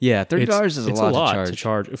 Yeah, $30 is a it's lot to to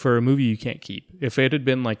charge. charge for a movie you can't keep. If it had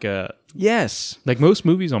been like Yes. most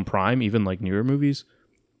movies on Prime, even like newer movies,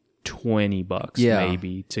 $20 Yeah.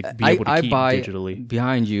 maybe to be able to I keep buy digitally.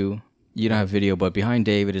 behind you. You don't have video, but behind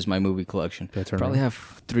David is my movie collection. That's right. Probably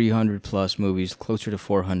have 300 plus movies, closer to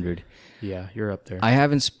 400. Yeah, you're up there. I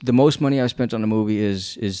haven't. The most money I've spent on a movie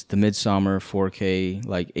is the Midsummer 4K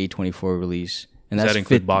like A24 release, and Does that's that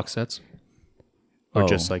include 50 box sets? Or Oh.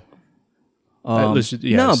 just like no,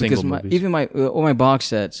 single because movies. even my box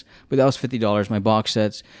sets, but that was $50. My box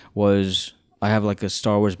sets was, I have like a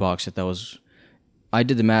Star Wars box set that was, I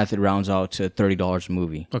did the math, it rounds out to $30 a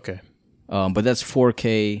movie. Okay. But that's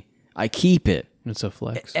 4K. I keep it, It's a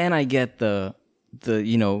flex. and I get the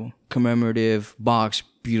commemorative box,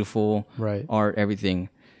 beautiful Right. art, everything.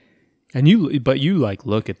 And you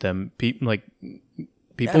look at them, people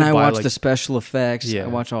And I buy, watch the special effects. yeah, I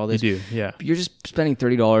watch all this. You do, yeah. You're just spending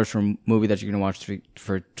 $30 for a movie that you're going to watch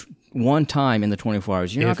for one time in the 24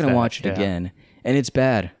 hours. You're not going to watch it again, and it's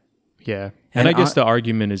bad. Yeah, and I guess the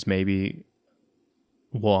argument is maybe,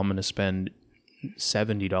 well, I'm going to spend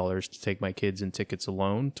 $70 to take my kids in tickets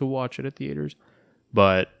alone to watch it at theaters,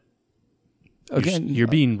 but Again, you're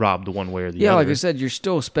being robbed one way or the other. Yeah, like I said, you're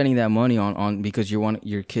still spending that money on because you want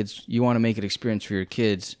your kids. You want to make an experience for your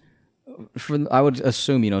kids. I would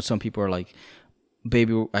assume some people are like,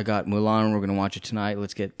 "Baby, I got Mulan. We're gonna watch it tonight.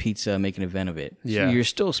 Let's get pizza, make an event of it." Yeah, so you're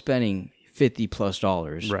still spending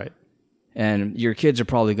 $50+, right? And your kids are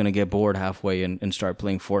probably gonna get bored halfway and start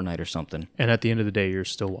playing Fortnite or something. And at the end of the day, you're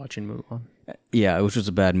still watching Mulan. Yeah, which was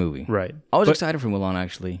a bad movie. Right. I was excited for Mulan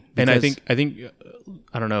actually, and I think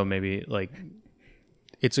I don't know, maybe like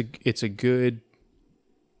it's a good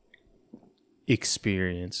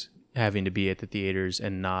experience having to be at the theaters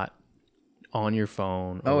and not on your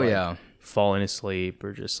phone. Or falling asleep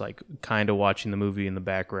or just like kind of watching the movie in the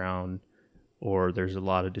background, or there's a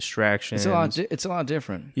lot of distractions. It's a lot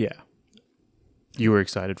different. Yeah. You were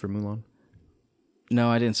excited for Mulan? No,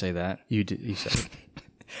 I didn't say that. You did. You said it.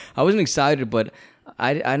 I wasn't excited, but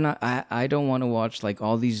I don't want to watch like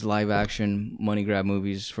all these live action money grab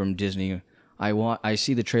movies from Disney. I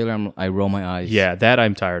see the trailer, I roll my eyes. Yeah, that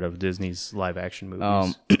I'm tired of, Disney's live action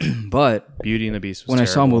movies. But Beauty and the Beast was when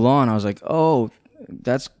terrible. I saw Mulan, I was like, oh,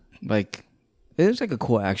 that's like, it's like a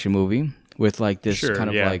cool action movie with like this kind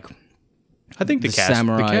of like. I think the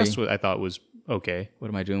samurai. cast I thought was okay. What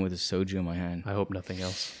am I doing with this soju in my hand? I hope nothing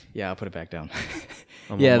else. Yeah, I'll put it back down.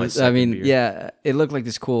 Yeah, yeah, it looked like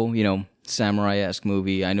this cool, samurai-esque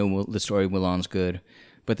movie. I know the story of Mulan's good,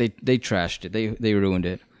 but they trashed it. They ruined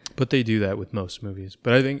it. But they do that with most movies.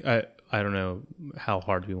 But I think I don't know how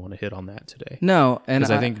hard we want to hit on that today. No, and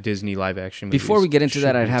I think Disney live action movies. Before we get into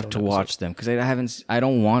that, I'd have to watch them because I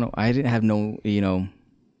don't want to. I didn't have no.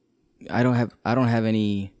 I don't have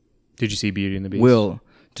any. Did you see Beauty and the Beast? Will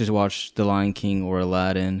to watch The Lion King or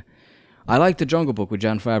Aladdin. I like The Jungle Book with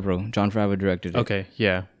Jon Favreau. Jon Favreau directed it. Okay,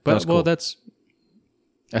 yeah, but cool. that's.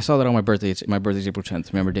 I saw that on my birthday. My birthday's April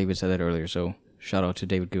 10th. Remember, David said that earlier. So shout out to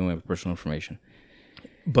David giving me personal information.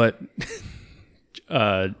 But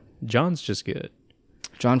John's just good.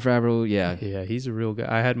 Jon Favreau, yeah, he's a real guy.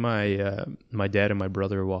 I had my my dad and my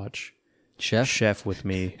brother watch Chef with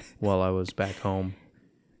me while I was back home.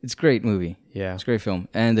 It's a great movie. Yeah, it's a great film,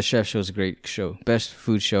 and the Chef Show is a great show. Best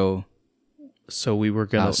food show. So we were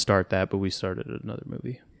gonna start that, but we started another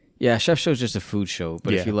movie. Yeah, Chef Show is just a food show,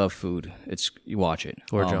 but if you love food, you watch it.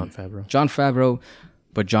 Or Jon Favreau.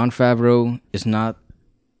 Jon Favreau is not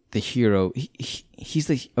the hero. He's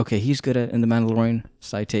good at in The Mandalorian.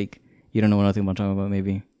 Side take. You don't know nothing about talking about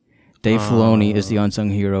maybe. Dave Filoni is the unsung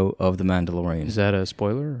hero of The Mandalorian. Is that a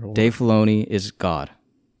spoiler? Or? Dave Filoni is God.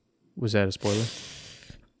 Was that a spoiler?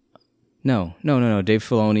 No. Dave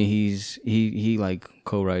Filoni, he like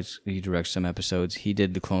co-writes, he directs some episodes. He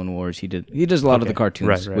did the Clone Wars. He does a lot of the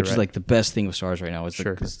cartoons, which is like the best thing with Star Wars right now. Is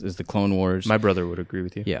the Clone Wars. My brother would agree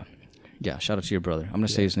with you. Yeah. Shout out to your brother. I'm gonna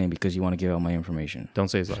say his name because you want to give out my information. Don't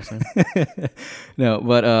say his last name. No,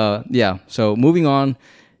 but yeah. So moving on,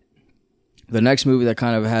 the next movie that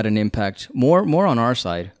kind of had an impact more on our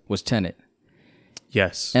side was Tenet.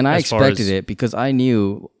 Yes, and I expected it because I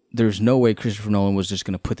knew there's no way Christopher Nolan was just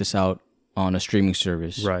gonna put this out on a streaming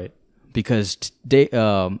service, right? Because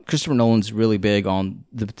Christopher Nolan's really big on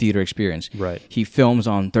the theater experience. Right. He films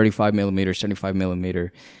on 35 millimeter, 75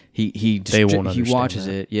 millimeter. He watches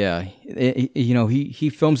it. Yeah. He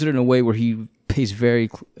films it in a way where he pays very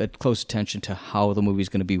close attention to how the movie is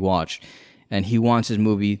going to be watched, and he wants his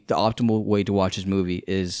movie. The optimal way to watch his movie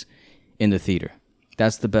is in the theater.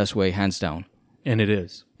 That's the best way, hands down. And it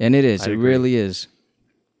is. It really is.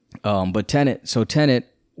 But Tenet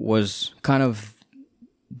was kind of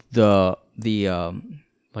the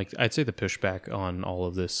like I'd say the pushback on all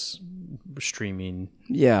of this streaming.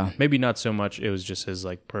 Yeah. Maybe not so much. It was just his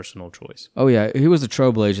like personal choice. Oh yeah, he was the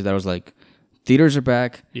trailblazer that was like, theaters are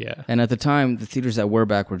back. Yeah. And at the time, the theaters that were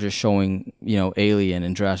back were just showing, Alien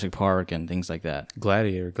and Jurassic Park and things like that.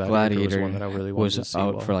 Gladiator was one that I really wanted to see.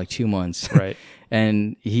 Was out for like 2 months. Right.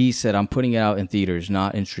 And he said, I'm putting it out in theaters,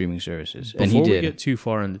 not in streaming services. And he did. Before we get too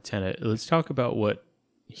far into Tenet, let's talk about what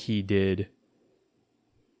he did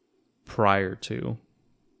prior to,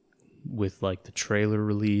 with like the trailer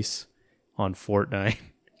release on Fortnite.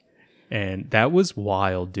 And that was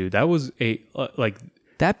wild, dude. That was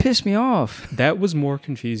that pissed me off. That was more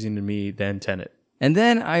confusing to me than Tenet. And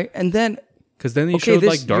then Because then he showed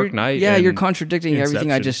like Dark you're- Knight. Yeah, and you're contradicting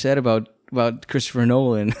everything I Inception. just said about Christopher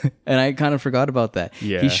Nolan, and I kind of forgot about that.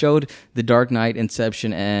 Yeah. He showed the Dark Knight,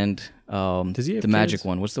 Inception, and Does he have the Magic kids?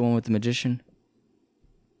 one. What's the one with the magician?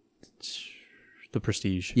 The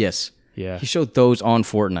Prestige. Yes, Yeah. he showed those on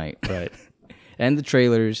Fortnite Right. and the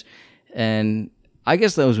trailers, and I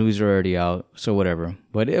guess those movies are already out, so whatever.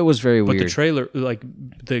 But it was very But weird. the trailer, like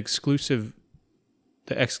the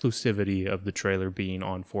exclusivity of the trailer being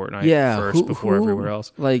on Fortnite first before everywhere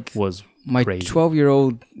else Like was my crazy.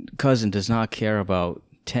 12-year-old cousin does not care about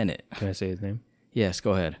Tenet. Can I say his name? Yes,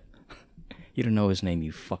 go ahead. You don't know his name,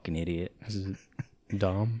 you fucking idiot. This is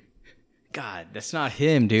Dom. God, that's not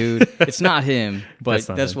him, dude. It's not him. But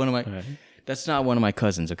not that's him. one of my. All right. That's not one of my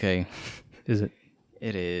cousins. Okay, Is it?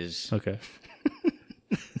 it is. Okay.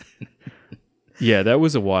 Yeah, that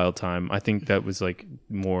was a wild time. I think that was like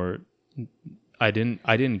more. I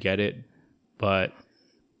didn't get it, but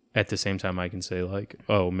at the same time, I can say like,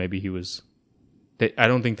 oh, maybe he was. I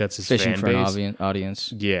don't think that's his Fishing fan for base. an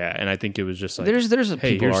audience. Yeah, and I think it was just like There's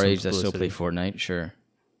hey, people here's our some age that still play publicity. Fortnite. Sure.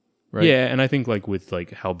 Right. Yeah, and I think like with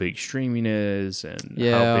like how big streaming is and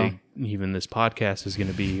Yeah. how big even this podcast is going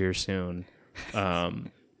to be here soon,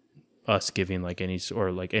 us giving like any sort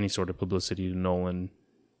of publicity to Nolan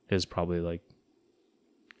is probably like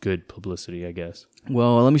good publicity, I guess.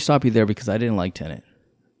 Well, let me stop you there because I didn't like Tenet.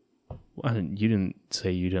 You didn't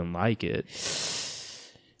say you didn't like it.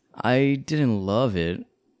 I didn't love it.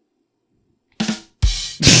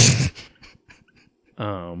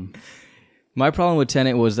 My problem with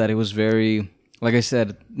Tenet was that it was very, like I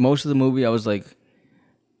said, most of the movie I was like,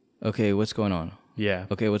 okay, what's going on? Yeah.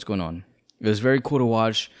 Okay, what's going on? It was very cool to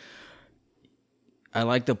watch. I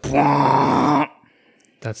like the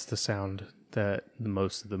That's the sound that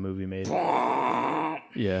most of the movie made.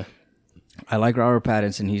 Yeah. I like Robert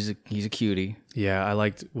Pattinson. He's a cutie. Yeah, I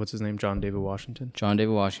liked what's his name? John David Washington. John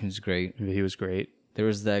David Washington's great. He was great. There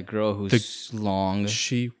was that girl who's long.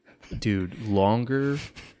 She, dude, longer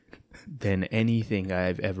than anything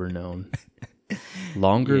I've ever known.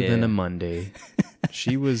 Longer than Yeah. a Monday.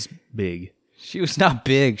 She was big. She was not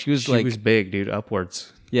big. She was She was big, dude.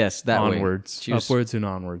 Upwards, yes, that way. onwards, She was, upwards and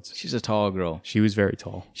onwards. She's a tall girl. She was very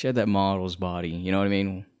tall. She had that model's body. You know what I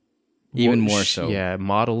mean? Even Well, more so. Yeah,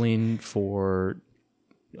 modeling for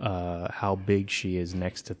how big she is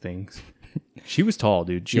next to things. She was tall,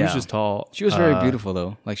 dude. She was Yeah. just tall. She was very beautiful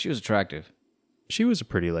though. Like she was attractive. She was a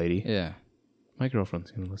pretty lady. Yeah. My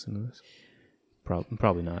girlfriend's gonna listen to this.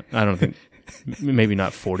 Probably not. I don't think. Maybe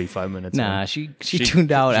not 45 minutes. Nah, in. she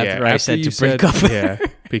tuned out after I said you to break up. Yeah,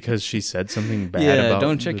 because she said something bad Yeah, about.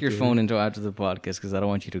 don't check the your dude. phone until after the podcast because I don't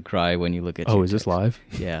want you to cry when you look at. Oh, your is this text. live?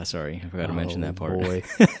 Yeah, sorry, I forgot to mention that part. Boy.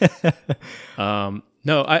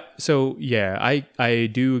 No, I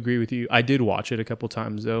do agree with you. I did watch it a couple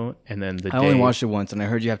times though, and then I only watched it once, and I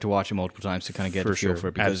heard you have to watch it multiple times to kind of get the feel for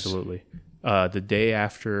it. Because absolutely. The day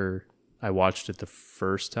after I watched it the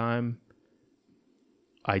first time,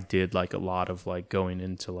 I did like a lot of like going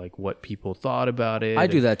into like what people thought about it. I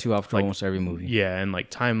do and, that too after like, almost every movie. Yeah, and like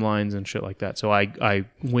timelines and shit like that. So I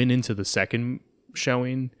went into the second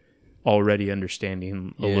showing already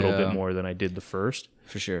understanding a little bit Yeah. more than I did the first.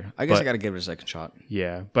 For sure. I guess I But- got to give it a second shot.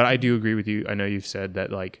 Yeah, but I do agree with you. I know you've said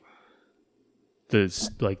that like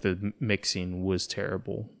the mixing was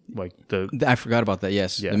terrible. Like I forgot about that.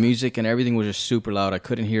 Yes, Yeah. the music and everything was just super loud. I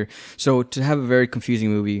couldn't hear. So to have a very confusing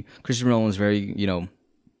movie, Christopher Nolan's very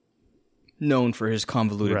known for his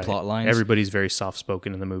convoluted right. plot lines. Everybody's very soft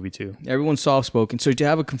spoken in the movie too. Everyone's soft spoken. So to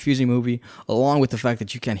have a confusing movie, along with the fact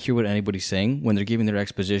that you can't hear what anybody's saying when they're giving their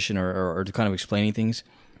exposition or kind of explaining things,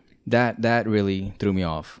 that really threw me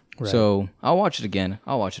off. Right. So I'll watch it again.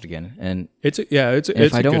 And It's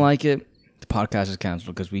if I don't good, like it, the podcast is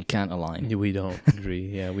canceled because we can't align. we don't agree.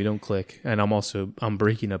 Yeah, we don't click. And I'm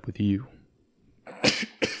breaking up with you.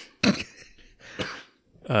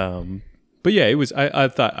 But yeah, it was. I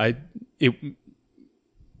thought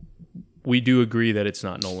we do agree that it's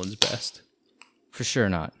not Nolan's best. For sure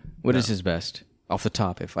not. What is his best? Off the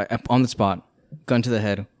top, if I on the spot, gun to the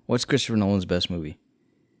head, what's Christopher Nolan's best movie?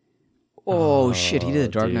 Oh shit, he did the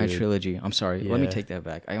Dark Knight dude. trilogy. I'm sorry. Let me Yeah. take that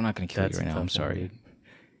back. I'm not going to kill That's you right a now. I'm tough one, sorry. dude.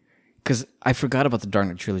 Because I forgot about the Dark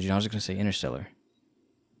Knight trilogy. And I was going to say Interstellar.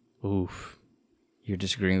 Oof. You're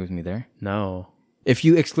disagreeing with me there? No. If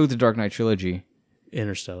you exclude the Dark Knight trilogy,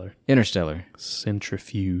 Interstellar. Interstellar,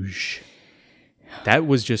 Centrifuge. That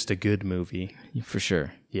was just a good movie. for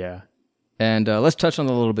sure. Yeah. And let's touch on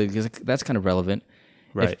that a little bit because that's kind of relevant.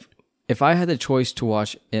 Right. If I had the choice to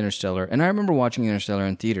watch Interstellar, and I remember watching Interstellar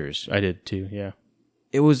in theaters, I did too. Yeah.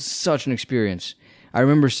 it was such an experience. I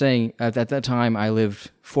remember saying at that time I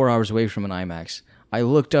lived 4 hours away from an IMAX. I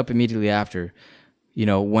looked up immediately after,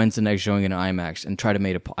 when's the next showing in IMAX, and tried to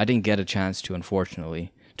make I didn't get a chance to,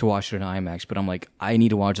 unfortunately, to watch it in IMAX. But I'm like, I need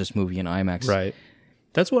to watch this movie in IMAX. Right.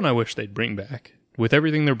 That's one I wish they'd bring back. With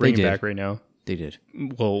everything they're bringing back right now. They did.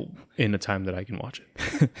 Well, in a time that I can watch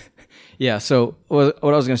it. Yeah. So what I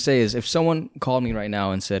was gonna say is, if someone called me right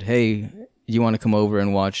now and said, "Hey, you want to come over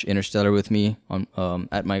and watch Interstellar with me on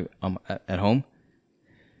at home?"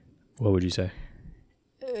 What would you say?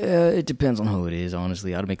 It depends on who it is.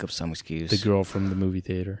 Honestly, I'd make up some excuse. The girl from the movie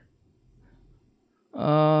theater.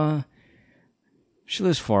 She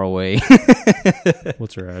lives far away.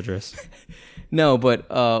 What's her address? No, but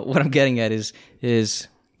what I'm getting at is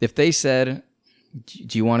if they said,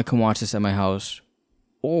 "Do you want to come watch this at my house?"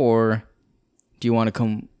 or "Do you want to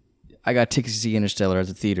come? I got tickets to see Interstellar at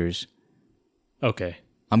the theaters." Okay.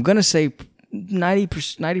 I'm gonna say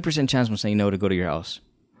 90% chance I'm saying no to go to your house.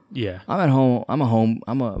 Yeah. I'm at home. I'm a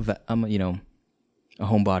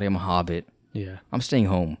homebody. I'm a hobbit. Yeah. I'm staying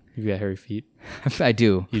home. You got hairy feet? I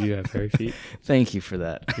do. You do have hairy feet? Thank you for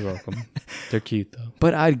that. You're welcome. They're cute, though.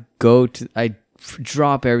 But I'd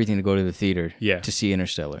drop everything to go to the theater to see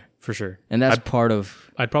Interstellar. For sure. And that's part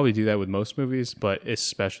of... I'd probably do that with most movies, but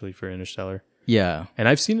especially for Interstellar. Yeah. And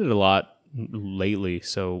I've seen it a lot lately,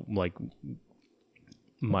 so, like,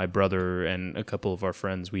 my brother and a couple of our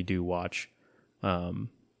friends, we do watch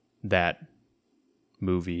that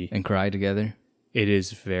movie. And cry together? It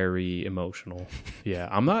is very emotional. Yeah,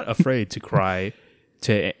 I'm not afraid to cry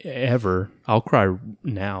ever. I'll cry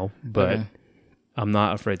now, but I'm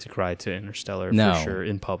not afraid to cry to Interstellar for sure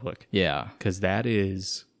in public. Yeah. Because that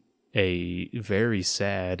is a very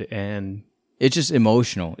sad and... It's just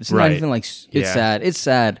emotional. It's not even like... It's sad. It's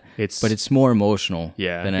sad, but it's more emotional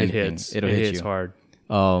than anything. It hits hard.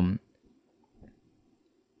 But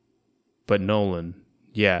Nolan,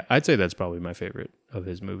 yeah, I'd say that's probably my favorite of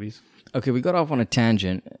his movies. Okay, we got off on a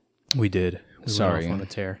tangent. We did. Sorry. Went off on a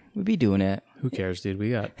tear. We'd be doing it. Who cares, dude?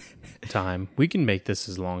 We got time. We can make this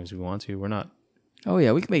as long as we want to. We're not... Oh,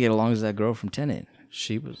 yeah, we can make it as long as that girl from Tenet.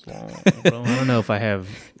 She was long. Well, I don't know if I have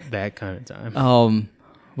that kind of time.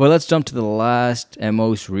 Well, let's jump to the last and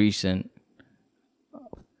most recent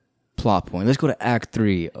plot point. Let's go to Act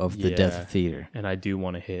 3 of The Death of Theater. And I do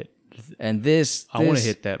want to hit... And this... I want to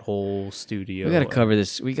hit that whole studio. We got to cover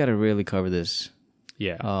this. We got to really cover this.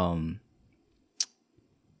 Yeah.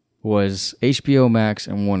 Was HBO Max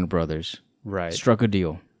and Warner Brothers struck a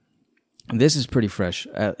deal. And this is pretty fresh.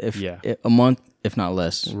 A month, if not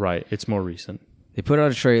less. Right. It's more recent. They put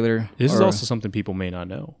out a trailer. This is also something people may not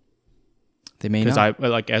know. They may not.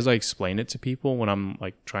 Because as I explain it to people when I'm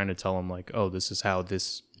like trying to tell them like, oh, this is how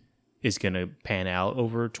this is going to pan out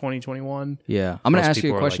over 2021. Yeah. I'm going to ask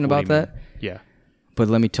you a question about that. Yeah. But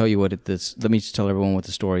let me tell you let me just tell everyone what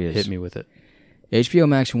the story is. Hit me with it. HBO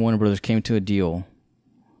Max and Warner Brothers came to a deal.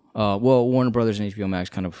 Warner Brothers and HBO Max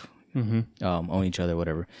kind of own each other,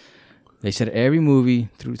 whatever. They said every movie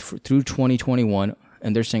through 2021,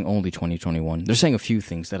 and they're saying only 2021. They're saying a few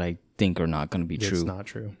things that I think are not going to be true. It's not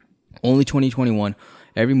true. Only 2021.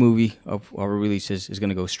 Every movie of our releases is going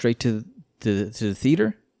to go straight to the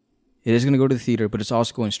theater. It is going to go to the theater, but it's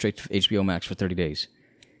also going straight to HBO Max for 30 days.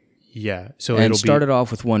 Yeah. So it started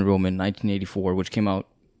off with Wonder Woman 1984, which came out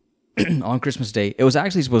on Christmas Day. It was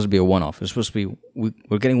actually supposed to be a one-off. It was supposed to be,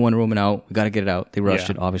 we're getting Wonder Woman out. We got to get it out. They rushed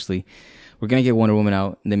it, obviously. We're going to get Wonder Woman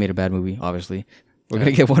out. And they made a bad movie, obviously. We're going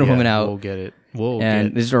to get Wonder Woman out. We'll get it.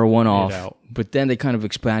 This is our one-off. But then they kind of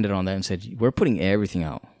expanded on that and said, we're putting everything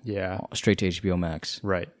out. Yeah. Straight to HBO Max.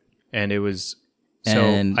 Right. And it was...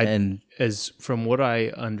 as from what I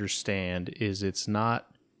understand, is it's not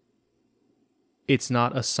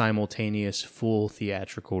a simultaneous full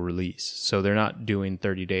theatrical release. So they're not doing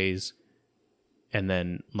 30 days and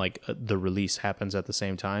then like the release happens at the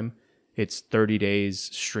same time. It's 30 days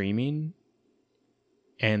streaming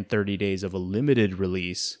and 30 days of a limited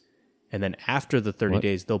release. And then after the 30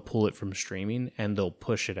 days, they'll pull it from streaming and they'll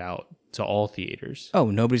push it out to all theaters.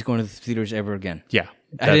 Oh, nobody's going to the theaters ever again. Yeah.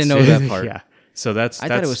 I didn't know that part. Yeah. So I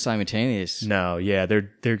thought it was simultaneous. No, yeah,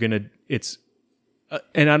 they're gonna. It's,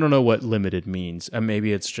 and I don't know what limited means.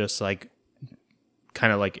 Maybe it's just like,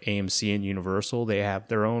 kind of like AMC and Universal. They have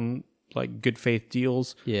their own like good faith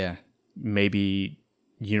deals. Yeah. Maybe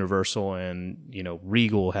Universal and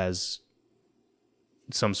Regal has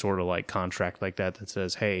some sort of like contract like that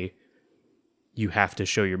says, hey, you have to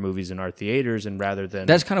show your movies in our theaters, and rather than...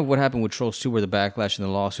 That's kind of what happened with Trolls 2, where the backlash and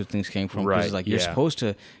the lawsuit things came from. Right, like, you're supposed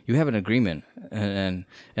to... You have an agreement, and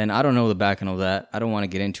I don't know the back end of that. I don't want to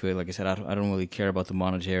get into it. Like I said, I don't really care about the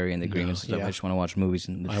monetary and the agreements and stuff. I just want to watch movies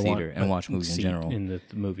in the theater and watch movies in general. In the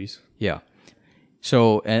movies. Yeah.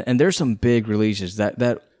 So, and there's some big releases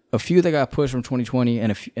that a few that got pushed from 2020,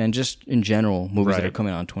 and just in general movies that Right. are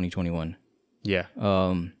coming out in 2021. Yeah.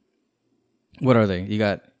 What are they? You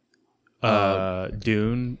got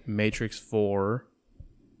Dune, Matrix 4,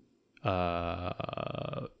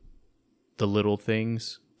 The Little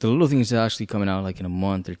Things. The Little Things is actually coming out like in a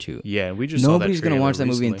month or two. Yeah, we just Nobody's saw that gonna watch that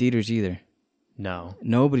movie in recently. theaters either. No.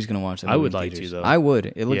 Nobody's gonna watch that. I movie would in like to, theaters. though. I would.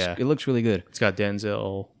 It Yeah. looks really good. It's got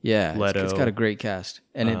Denzel. Yeah, Leto. it's got a great cast,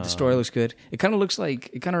 and the story looks good. It kind of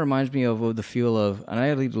reminds me of the feel of, and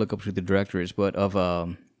I need to look up who the director is, but of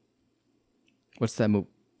what's that movie?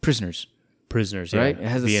 Prisoners, Right? It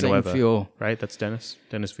has the Villanueva, same feel. Right? That's Dennis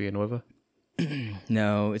Villanueva.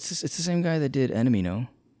 No, it's the same guy that did Enemy. No,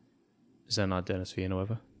 Is that not Dennis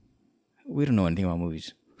Villanueva? we don't know anything about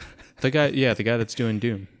movies. The guy that's doing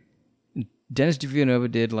Dune. Dennis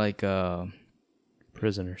Villeneuve did like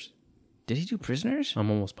Prisoners. did he do Prisoners? I'm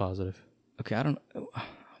almost positive. Okay, I don't. Oh,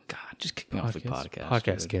 God, just kick me off the podcast.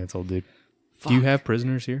 Podcast dude. canceled, dude. Do you have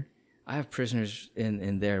Prisoners here? I have Prisoners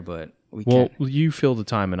in there, but we Well, can't. you fill the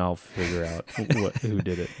time and I'll figure out who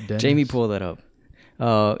did it. Dennis? Jamie, pull that up.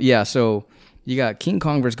 Yeah, so you got King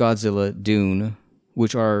Kong vs. Godzilla, Dune,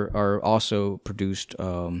 which are also produced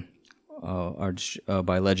by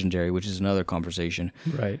Legendary, which is another conversation.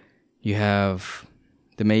 Right. You have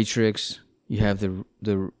The Matrix. You have the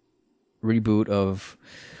reboot of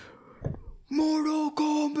Mortal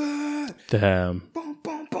Kombat. Damn.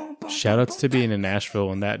 Shoutouts to being in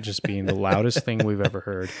Nashville and that just being the loudest thing we've ever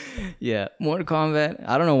heard. Yeah, Mortal Kombat.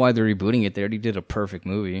 I don't know why they're rebooting it. They already did a perfect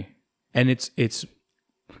movie. And it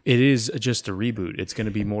is just a reboot. It's going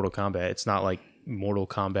to be Mortal Kombat. It's not like Mortal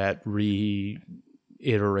Kombat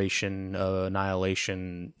reiteration,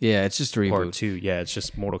 Annihilation Yeah, it's just a reboot. Part 2. Yeah, it's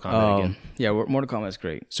just Mortal Kombat again. Yeah, Mortal Kombat's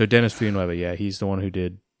great. So Dennis Villeneuve, yeah, he's the one who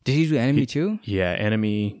did, Did he do Enemy too? yeah,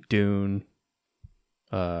 Enemy, Dune,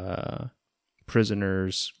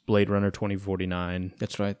 Prisoners, Blade Runner 2049,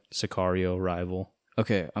 That's right. Sicario, Rival.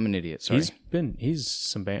 Okay, I'm an idiot. Sorry. He's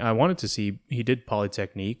some bang. I wanted to see, he did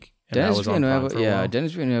Polytechnique. And that Dennis was on Prime Villeneuve. for a Yeah, while.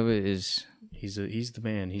 Dennis Villeneuve is. He's the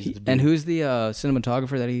man. He's the dude. And who's the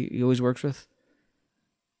cinematographer that he always works with?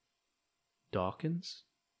 Dawkins?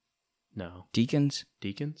 No. Deakins?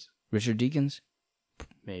 Richard Deakins?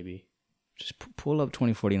 Maybe. Just pull up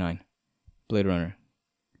 2049, Blade Runner.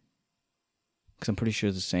 Because I'm pretty sure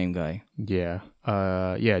it's the same guy. Yeah.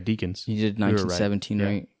 Yeah, Deakins. He did You were right. 1917, Yeah.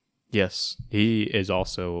 right? Yes. He is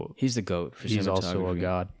also, He's the GOAT for he's also a cinematography.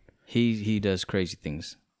 god. He does crazy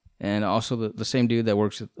things. And also the same dude that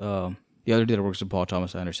works with, the other dude that works with Paul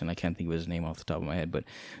Thomas Anderson, I can't think of his name off the top of my head, but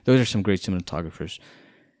those are some great cinematographers.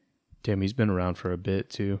 Damn, he's been around for a bit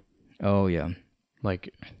too. Oh, yeah.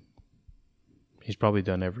 Like, he's probably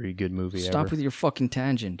done every good movie Stop ever. with your fucking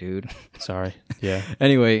tangent, dude. Sorry. Yeah.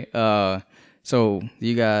 Anyway, so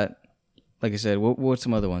you got, like I said, what's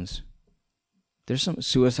some other ones? There's some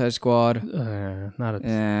Suicide Squad. Not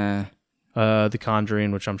a... The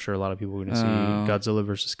Conjuring, which I'm sure a lot of people are going to see. Godzilla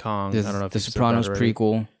vs. Kong. I don't know if the you've said Sopranos that already.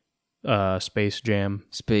 prequel. Space Jam.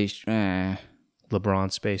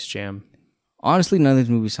 LeBron Space Jam. Honestly, none of these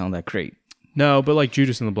movies sound that great. No, but like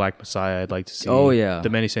Judas and the Black Messiah, I'd like to see. Oh, yeah. The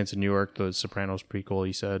Many Saints of New York, the Sopranos prequel,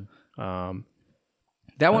 you said. That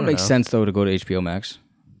one don't makes know. sense, though, to go to HBO Max.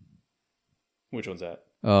 Which one's that?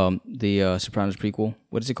 The Sopranos prequel.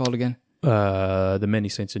 What is it called again? The Many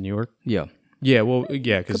Saints of New York. Yeah. Yeah, well,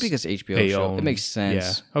 yeah, Could be because they HBO show. own- It makes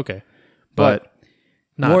sense. Yeah, okay. But But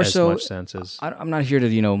not more as so, much sense as... I'm not here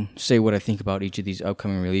to, say what I think about each of these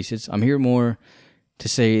upcoming releases. I'm here more to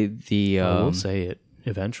say the... we'll say it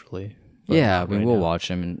eventually. but Yeah, not I mean, right we'll now. watch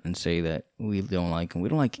them and say that we don't like them. We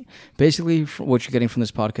don't like... Basically, what you're getting from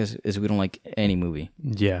this podcast is we don't like any movie.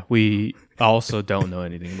 Yeah, we also don't know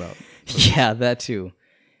anything about... Yeah, that too.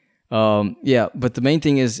 Yeah, but the main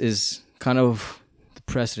thing is kind of the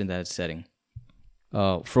precedent that it's setting.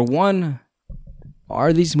 For one,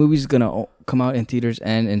 are these movies gonna come out in theaters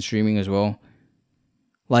and in streaming as well?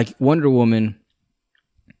 Like Wonder Woman,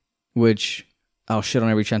 which I'll shit on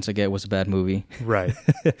every chance I get was a bad movie, Right.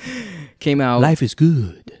 came out. Life is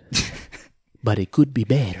good, but it could be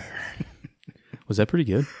better. Was that pretty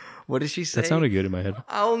good? What did she say? That sounded good in my head.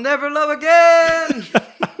 I'll never love again.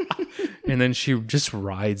 And then she just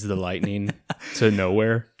rides the lightning to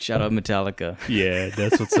nowhere. Shout out Metallica. Yeah,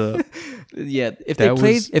 that's what's up. Yeah, if That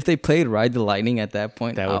they played Ride the Lightning at that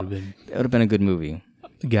point, That would have been a good movie.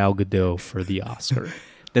 Gal Gadot for the Oscar.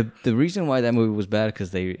 The reason why that movie was bad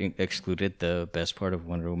because they excluded the best part of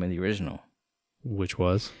Wonder Woman, the original, Which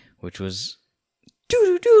was? which was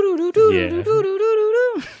Yeah.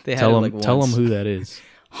 They had Tell it them, like tell once. them who that is.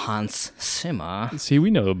 Hans Zimmer, See,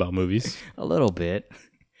 we know about movies. a little bit.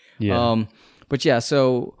 Yeah. But yeah,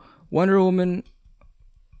 so Wonder Woman,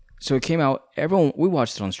 So it came out. We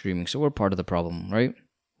watched it on streaming, so we're part of the problem, right?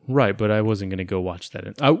 Right, but I wasn't going to go watch that.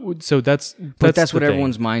 So that's But that's the what thing.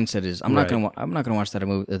 everyone's mindset is. I'm not gonna watch that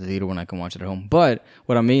at the theater when I can watch it at home. But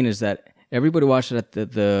what I mean is that everybody watched it at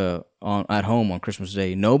at home on Christmas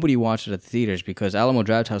Day. Nobody watched it at the theaters because Alamo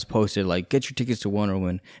Drafthouse posted like, "Get your tickets to Wonder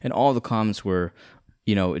Woman," and all the comments were,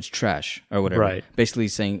 it's trash or whatever. Right. Basically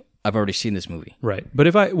saying, "I've already seen this movie." Right. But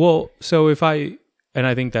and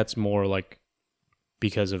I think that's more like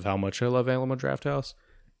because of how much I love Alamo Drafthouse.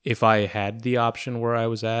 If I had the option where I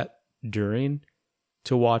was at during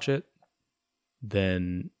to watch it,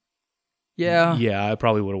 then Yeah. I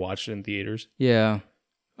probably would have watched it in theaters. Yeah.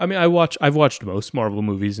 I mean, I've watched most Marvel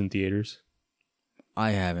movies in theaters.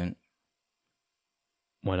 I haven't.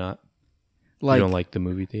 Why not? Like, you don't like the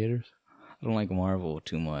movie theaters? I don't like Marvel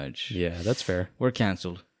too much. Yeah, that's fair. We're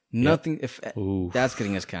canceled. Nothing. If Ooh. that's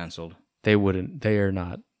getting us canceled. They are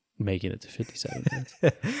not making it to 57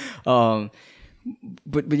 minutes.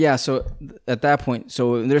 But yeah, so at that point,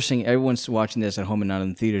 so they're saying everyone's watching this at home and not in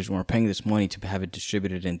the theaters, and we're paying this money to have it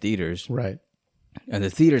distributed in theaters. Right. And the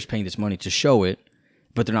theater's paying this money to show it,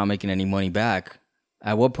 but they're not making any money back.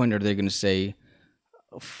 At what point are they going to say,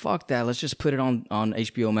 oh, fuck that, let's just put it on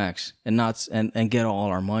HBO Max and get all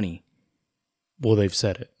our money? Well, they've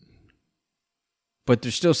said it. But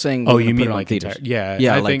they're still saying, oh, we're you gonna mean put it on like theaters. yeah,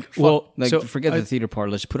 I think, forget the theater part.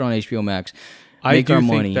 Let's put it on HBO Max. I Make do our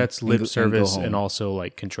think money that's and lip go service home. and also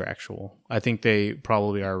like contractual. I think they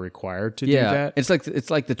probably are required to do Yeah, that. it's like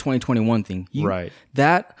the 2021 thing, Right.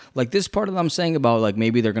 That like this part that I'm saying about like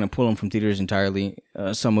maybe they're gonna pull them from theaters entirely.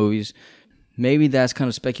 Some movies, maybe that's kind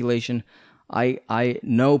of speculation. I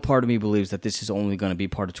know part of me believes that this is only going to be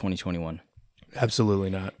part of 2021. Absolutely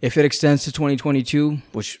not. If it extends to 2022,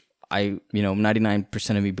 which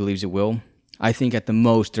 99% of me believes it will, I think at the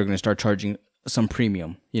most they're going to start charging some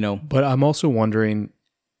premium. But I'm also wondering,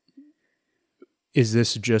 is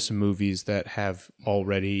this just movies that have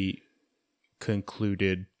already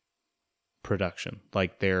concluded production,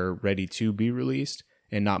 like they're ready to be released,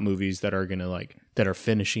 and not movies that are gonna that are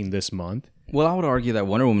finishing this month? Well, I would argue that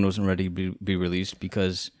Wonder Woman wasn't ready to be released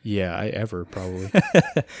because Probably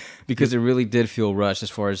because it really did feel rushed as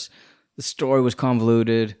far as the story was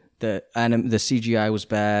convoluted, the CGI was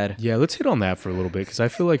bad. Yeah, let's hit on that for a little bit because I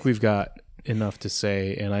feel like we've got enough to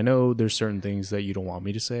say, and I know there's certain things that you don't want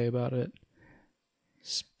me to say about it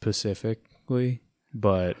specifically,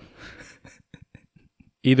 but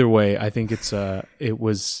either way, I think it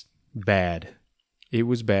was bad. It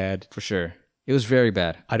was bad For sure. It was very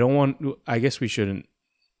bad. I guess we shouldn't.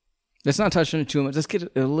 Let's not touch on it too much. Let's get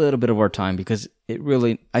a little bit of our time because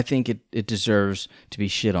I think it deserves to be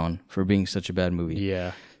shit on for being such a bad movie.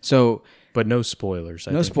 Yeah. So, But no spoilers.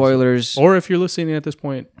 no spoilers. Or if you're listening at this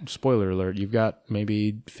point, spoiler alert, you've got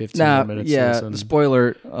maybe 15 more minutes to listen.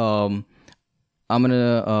 Spoiler. I'm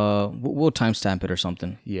gonna we'll timestamp it or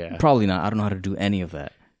something. Yeah. Probably not. I don't know how to do any of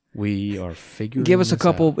that. We are figuring Give us a this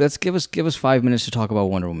couple. out. Let's give us 5 minutes to talk about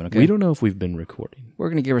Wonder Woman. Okay. We don't know if we've been recording. We're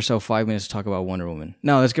gonna give ourselves 5 minutes to talk about Wonder Woman.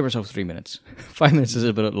 No, let's give ourselves 3 minutes. 5 minutes is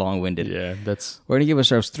a bit long-winded. Yeah, that's... We're gonna give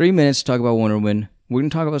ourselves 3 minutes to talk about Wonder Woman. We're gonna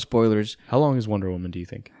talk about spoilers. How long is Wonder Woman, do you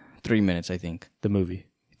think? 3 minutes, I think. The movie?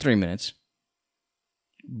 3 minutes.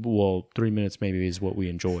 Well, 3 minutes maybe is what we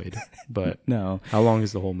enjoyed, but No. how long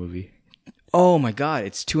is the whole movie? Oh my God!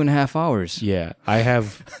 It's 2.5 hours. Yeah, I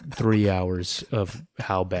have 3 hours of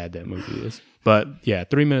how bad that movie is. But yeah,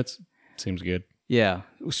 3 minutes seems good. Yeah.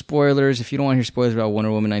 Spoilers. If you don't want to hear spoilers about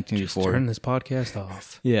Wonder Woman Just 1984, turn this podcast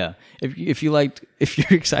off. yeah. If you're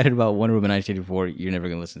excited about Wonder Woman 1984, you're never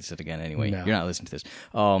gonna listen to this again anyway. No. You're not listening to this.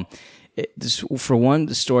 For one,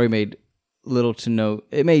 the story made little to no.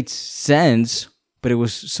 It made sense, but it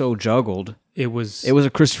was so juggled. It was a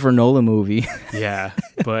Christopher Nolan movie. yeah,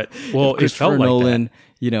 but well, it Christopher felt like Nolan,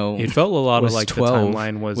 that. It felt a lot was of like 12, the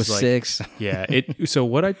timeline was like 6, yeah. So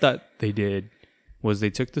what I thought they did was they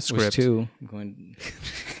took the was script. 2. I'm going.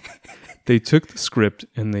 They took the script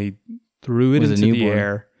and they threw it Was a into the newborn.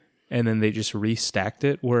 air, and then they just restacked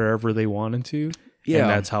it wherever they wanted to. Yeah. And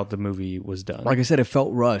that's how the movie was done. Like I said, it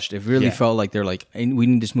felt rushed. It really Yeah. felt like they're like, "Hey, we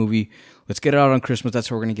need this movie. Let's get it out on Christmas.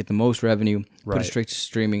 That's where we're going to get the most revenue. Put Right. it straight to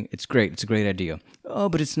streaming. It's great. It's a great idea. Oh,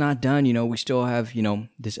 but it's not done. We still have,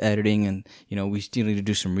 this editing and, we still need to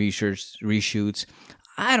do some research, reshoots.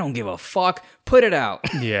 I don't give a fuck. Put it out.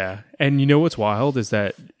 Yeah. And you know what's wild is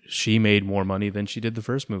that she made more money than she did the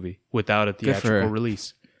first movie without a for theatrical her.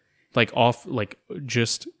 release.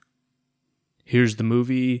 Just here's the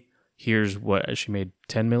movie, here's what she made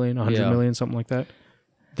 10 million, 100 Yeah. million, something like that.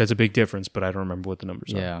 That's a big difference, but I don't remember what the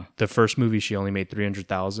numbers Yeah. are. The first movie she only made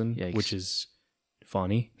 300,000, Yikes. which is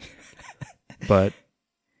funny. But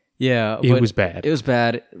Yeah, It but was bad. It was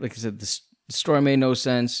bad. Like I said, the story made no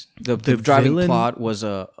sense. The driving villain- plot was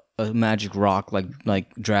a magic rock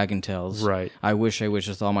like Dragon Tales. Right. I wish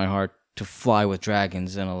with all my heart to fly with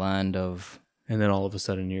dragons in a land of And then all of a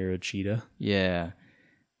sudden you're a cheetah. yeah.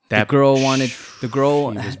 That the girl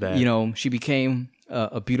she was bad. you know, she became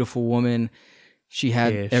a beautiful woman. She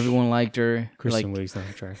had Ish. everyone liked her. Kristen Like Wiig's not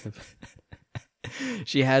attractive.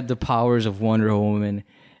 she had the powers of Wonder Woman,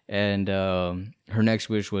 and her next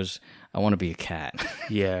wish was, "I want to be a cat."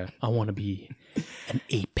 Yeah, I want to be an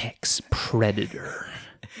apex predator.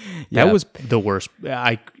 Yeah. That was the worst.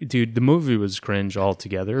 Dude, the movie was cringe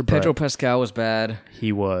altogether. But Pedro Pascal was bad.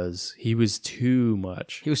 he was too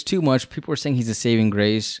much. He was too much. People were saying he's a saving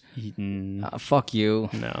grace. Fuck you.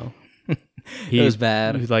 No, It was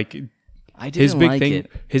bad. Like I didn't his big like thing.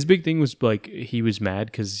 it. His big thing was like he was mad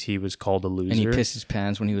because he was called a loser. And he pissed his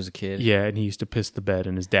pants when he was a kid. Yeah, and he used to piss the bed,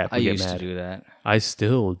 and his dad would I get used mad. to do that. I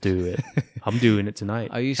still do it. I'm doing it tonight.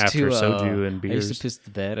 I used after to soju and I beers. used to piss the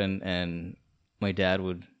bed, and my dad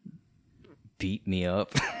would beat me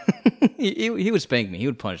up. he would spank me. He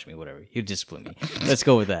would punish me. Whatever. He would discipline me. Let's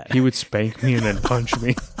go with that. He would spank me and then punch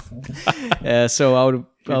me. So I would.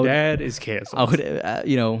 Your dad is canceled. I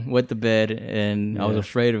would, wet the bed, and I was Yeah.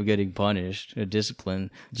 afraid of getting punished or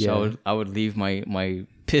disciplined. So Yeah. I would leave my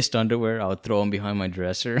pissed underwear. I would throw them behind my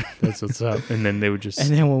dresser. That's what's up. And then they would just.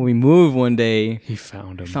 And then when we moved one day, He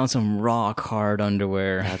found him. found some rock hard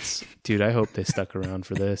underwear. Dude, I hope they stuck around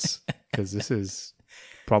for this because this is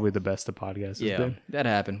probably the best the podcast has Yeah, been. that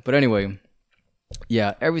happened. But anyway,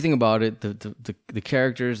 yeah, everything about it, the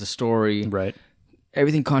characters, the story, Right.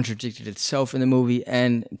 everything contradicted itself in the movie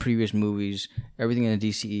and previous movies. Everything in the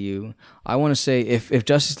DCEU. I want to say if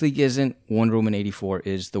Justice League isn't, Wonder Woman 84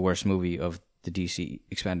 is the worst movie of the DC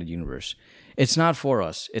expanded universe. It's not for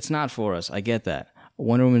us. It's not for us. I get that.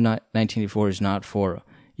 Wonder Woman 1984 is not for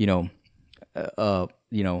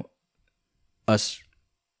us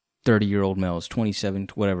 30-year-old males, 27,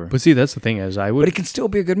 whatever. But see, that's the thing is But it can still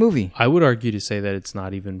be a good movie. I would argue to say that it's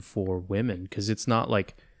not even for women because it's not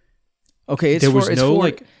like Okay, there was no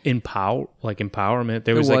like empowerment.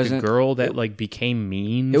 There was like wasn't. a girl that like became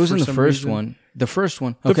mean. It was for in the some first reason. one. The first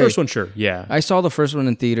one. The Okay. first one, sure, yeah. I saw the first one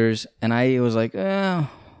in theaters, and I was like,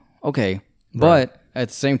 okay. But at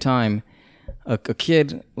the same time, a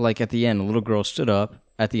kid, like at the end, a little girl stood up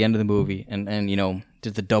at the end of the movie and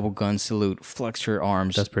did the double gun salute, flexed her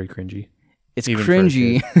arms. That's pretty cringy. It's even for a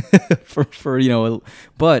cringy for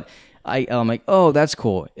but I'm like, oh, that's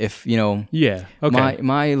cool. If Yeah. Okay.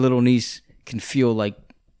 my little niece can feel like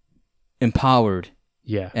empowered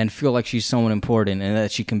yeah. and feel like she's someone important and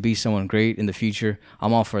that she can be someone great in the future,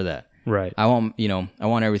 I'm all for that. Right. I want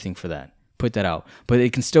everything for that. Put that out. But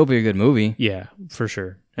it can still be a good movie. Yeah, for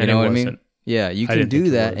sure. You And know it what I wasn't. mean? Yeah, you I can didn't think do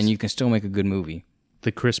it that was. and you can still make a good movie.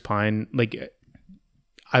 The Chris Pine, like,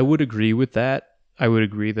 I would agree with that. I would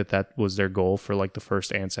agree that was their goal for like the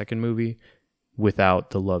first and second movie without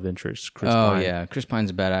the love interest, Chris Pine. Yeah. Chris Pine's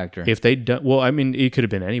a bad actor. If they'd done, well, I mean, it could have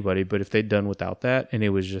been anybody, but if they'd done without that and it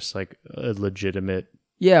was just like a legitimate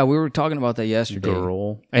Yeah, we were talking about that yesterday.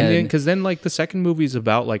 girl. And then, because then like the second movie is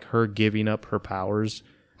about like her giving up her powers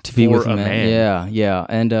To be for with a man. Yeah, yeah.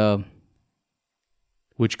 And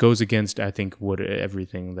Which goes against, I think,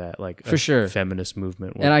 everything that like For sure. feminist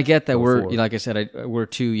movement. and I get that go we're for. like I said, we're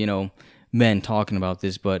two, men talking about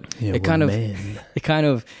this, but Yeah, it we're kind of men. it kind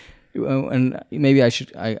of and maybe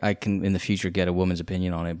I can in the future get a woman's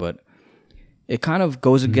opinion on it, but it kind of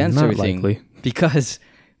goes against Not everything likely. because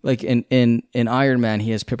like in Iron Man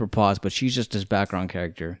he has Pepper Potts, but she's just his background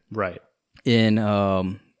character. Right. In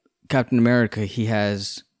Captain America he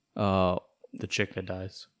has The chick that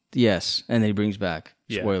dies. yes, and then he brings back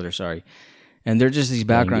Yeah. spoiler, sorry. And they're just these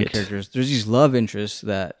background it. characters. There's these love interests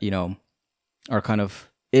that, are kind of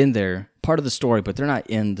in there, part of the story, but they're not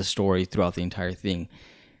in the story throughout the entire thing.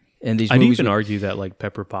 And these I'd movies even argue that like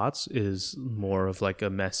Pepper Potts is more of like a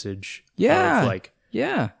message Yeah. of like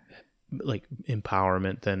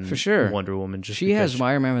empowerment than For sure. Wonder Woman. Just she has because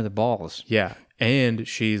Iron Man with the balls. yeah, and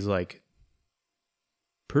she's like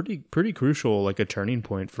pretty crucial, like a turning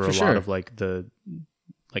point for a For lot sure. of like the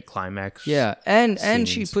like climax. Yeah, and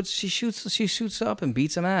she scenes. she shoots up and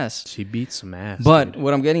beats some ass. She beats some ass. But dude.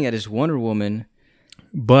 what I'm getting at is Wonder Woman.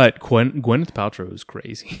 But Gwyneth Paltrow is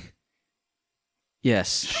crazy.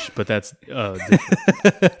 Yes. But that's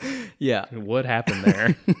Yeah. what happened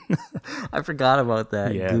there. I forgot about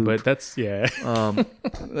that. Yeah, goop. but that's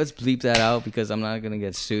Let's bleep that out because I'm not gonna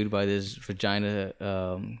get sued by this vagina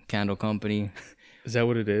candle company. Is that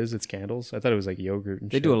what it is? It's candles? I thought it was like yogurt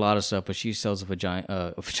and They shit. do a lot of stuff, but she sells a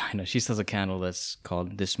vagina. She sells a candle that's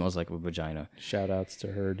called "This Smells Like a Vagina." Shout outs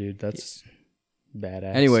to her, dude. That's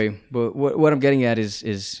badass. Anyway, but what I'm getting at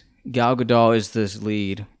is Gal Gadot is this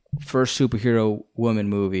lead first superhero woman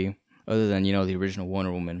movie other than the original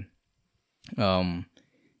Wonder Woman.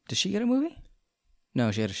 Did she get a movie?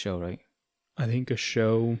 No, she had a show, right? I think a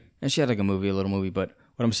show, and she had like a little movie. But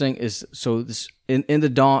what I'm saying is, so this in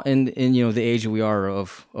the age that we are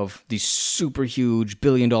of these super huge $1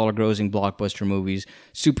 billion grossing blockbuster movies,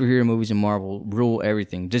 superhero movies, and Marvel rule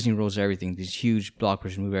everything. Disney rules everything. These huge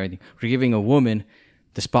blockbuster movies, everything. We're giving a woman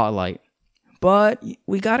the spotlight, but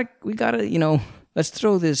we gotta let's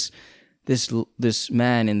throw this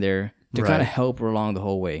man in there to kind of help her along the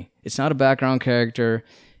whole way. It's not a background character.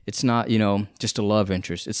 It's not, just a love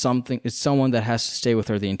interest. It's someone that has to stay with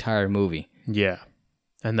her the entire movie. Yeah.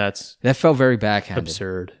 And that felt very backhanded.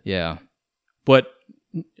 Absurd. Yeah. But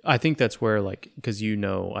I think that's where, like, because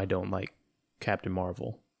I don't like Captain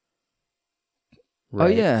Marvel. Right? Oh,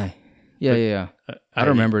 yeah. Yeah. I don't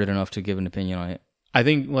remember it enough to give an opinion on it. I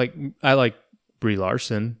think, like, I like Brie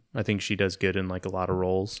Larson. I think she does good in, like, a lot of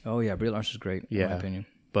roles. Oh, yeah. Brie Larson's great, in my opinion.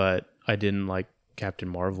 But I didn't like Captain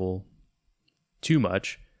Marvel too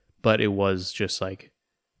much. But it was just like,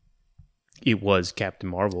 it was Captain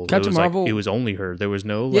Marvel. Captain Marvel. It was only her. There was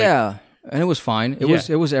no. Yeah, and it was fine. It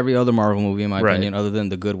was every other Marvel movie in my opinion, other than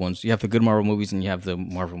the good ones. You have the good Marvel movies and you have the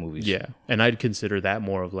Marvel movies. Yeah, and I'd consider that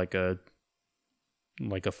more of like a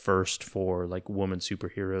first for like woman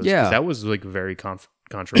superheroes. Yeah, that was like very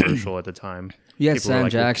controversial at the time. Yeah, Sam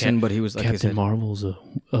Jackson, but he was like Captain Marvel's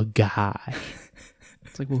a guy.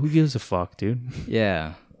 It's like, well, who gives a fuck, dude?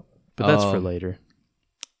 Yeah, but that's for later.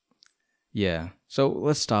 Yeah. So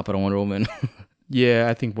let's stop it on Wonder Woman. Yeah,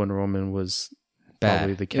 I think Wonder Woman was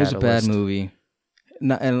probably the catalyst. It was a bad movie.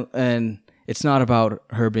 And it's not about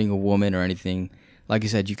her being a woman or anything. Like you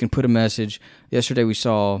said, you can put a message. Yesterday we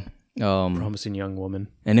saw Promising Young Woman.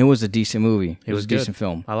 And it was a decent movie. It was a good. Decent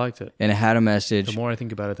film. I liked it. And it had a message. The more I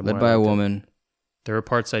think about it, the more led by a woman. There were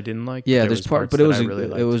parts I didn't like. Yeah, there's parts, but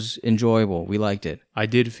it was enjoyable. We liked it. I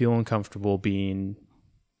did feel uncomfortable being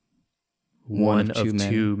one of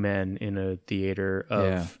two men in a theater of...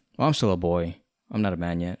 Yeah. Well, I'm still a boy. I'm not a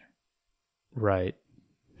man yet. Right.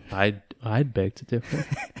 I'd beg to differ.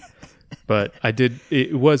 But I did...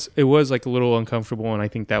 It was like a little uncomfortable, and I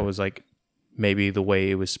think that was like maybe the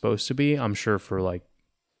way it was supposed to be. I'm sure for like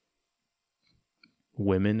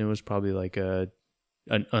women, it was probably like an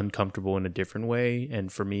uncomfortable in a different way.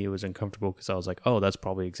 And for me, it was uncomfortable because I was like, oh, that's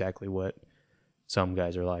probably exactly what some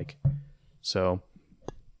guys are like. So...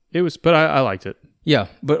 It was, but I liked it. Yeah,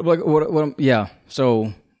 but what? Yeah.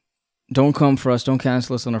 So, don't come for us. Don't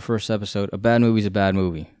cancel us on our first episode. A bad movie is a bad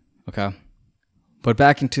movie. Okay. But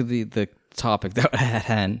back into the topic that I had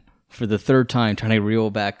hand for the third time, trying to reel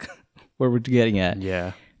back where we're getting at.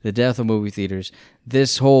 Yeah. The death of movie theaters.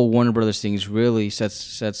 This whole Warner Brothers thing really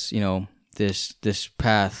sets this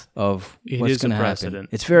path of what's going to happen. Precedent.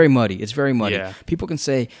 It's very muddy. Yeah. People can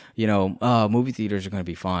say, movie theaters are going to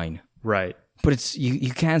be fine. Right. But it's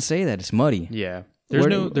you can't say that. It's muddy. Yeah. There's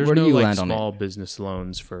no like small business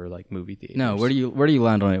loans for like movie theaters. No, where do you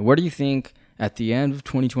land on it? Where do you think at the end of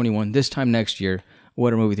 2021, this time next year,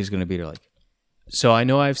 what are movie theaters going to be like? So I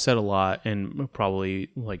know I've said a lot, and probably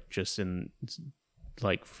like just in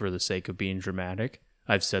like for the sake of being dramatic,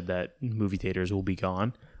 I've said that movie theaters will be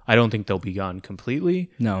gone. I don't think they'll be gone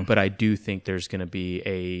completely. No. But I do think there's going to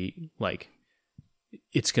be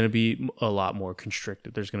it's going to be a lot more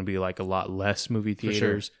constricted. There's going to be like a lot less movie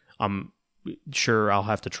theaters. Sure. I'm sure I'll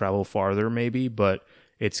have to travel farther maybe, but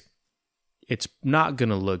it's not going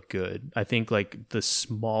to look good. I think like the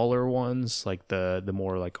smaller ones, like the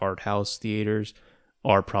more like art house theaters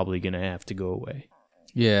are probably going to have to go away.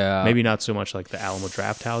 Yeah. Maybe not so much like the Alamo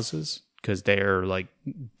Draft Houses because they're like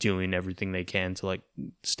doing everything they can to like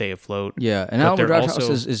stay afloat. Yeah. And Alamo Draft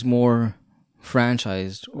House is more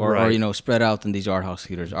franchised or spread out than these art house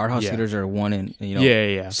theaters. Art house theaters are one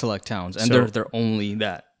in select towns, and so they're only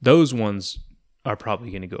that. Those ones are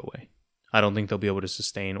probably going to go away. I don't think they'll be able to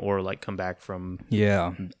sustain or like come back from.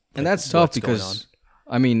 Yeah, and that's tough because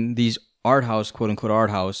I mean these art house, quote unquote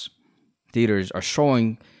art house theaters are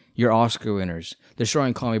showing your Oscar winners. They're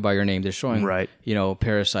showing Call Me by Your Name. They're showing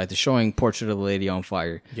Parasite. They're showing Portrait of a Lady on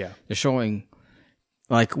Fire. Yeah, they're showing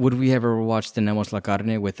like would we ever watch Tenemos la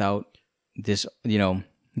Carne without this, the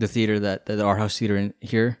theater that the art house theater in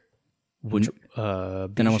here, which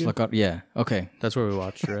yeah, okay, that's where we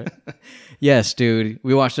watched, right? Yes, dude,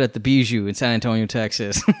 we watched it at the Bijou in San Antonio,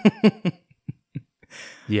 Texas.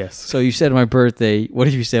 Yes. So you said my birthday. What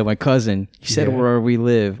did you say? My cousin. You said where we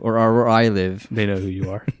live or where I live. They know who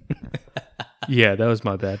you are. Yeah, that was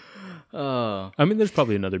my bad. I mean, there's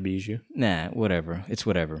probably another Bijou. Nah, whatever. It's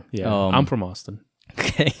whatever. Yeah, I'm from Austin.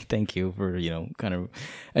 Okay, thank you for kind of.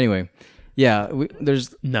 Anyway, yeah,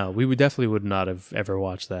 No, we would not have ever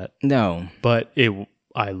watched that. no But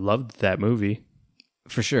I loved that movie.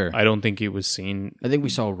 for sure. I don't think it was seen. I think we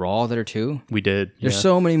saw Raw there too. We did. There's yeah.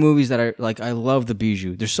 so many movies that I like. I love the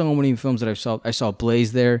Bijou. There's so many films that I saw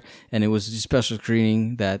Blaze there, and it was a special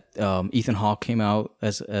screening that Ethan Hawke came out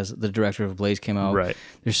as the director of Blaze came out. Right.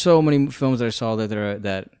 There's so many films that I saw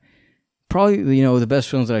that probably the best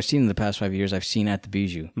films that I've seen in the past 5 years I've seen at the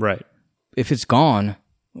Bijou. Right. If it's gone,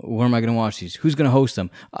 where am I going to watch these? Who's going to host them?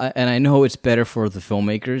 And I know it's better for the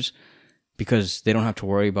filmmakers because they don't have to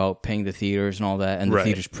worry about paying the theaters and all that, and the Right.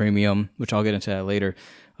 theaters premium, which I'll get into that later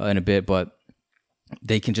in a bit. But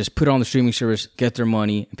they can just put it on the streaming service, get their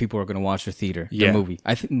money, and people are going to watch their Yeah. movie.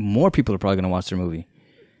 I think more people are probably going to watch their movie.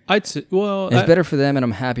 I'd say, well, And it's better for them, and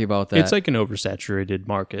I'm happy about that. it's like an oversaturated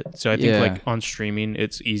market. So I think Yeah. like on streaming,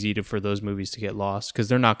 it's easy for those movies to get lost because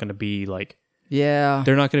they're not going to be like yeah,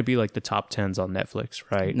 they're not going to be like the top 10s on Netflix,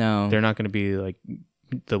 right? No. They're not going to be like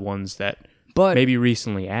the ones that but maybe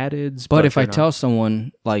recently added. But if I they're not- tell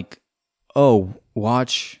someone like, "Oh,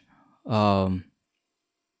 watch,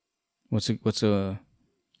 what's a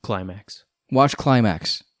Climax, watch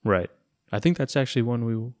Climax." right? I think that's actually one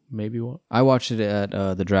we maybe want. I watched it at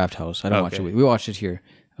the Draft House. I don't watch it. Okay. We watched it here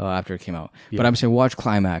after it came out. Yeah. But I'm saying watch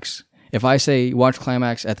Climax. If I say watch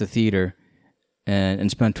Climax at the theater and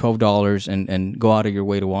spend $12 and go out of your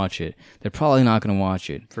way to watch it, they're probably not going to watch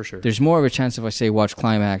it. For sure. There's more of a chance if I say watch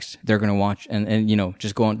Climax, they're going to watch and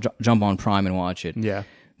just go on jump on Prime and watch it. Yeah.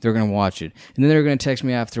 They're going to watch it. And then they're going to text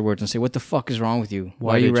me afterwards and say, "What the fuck is wrong with you?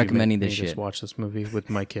 Why are did you make recommending me this just shit?" watch this movie with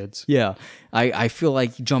my kids. Yeah. I feel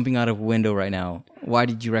like jumping out of a window right now. Why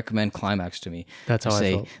did you recommend Climax to me? That's how I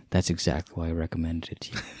say, felt. "That's exactly why I recommended it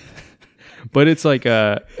to you." But it's like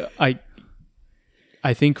I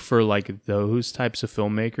think for like those types of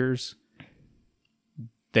filmmakers,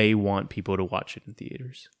 they want people to watch it in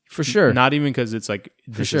theaters. For sure. Not even because it's like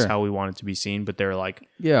this sure. is how we want it to be seen, but they're like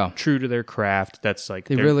Yeah. true to their craft. That's like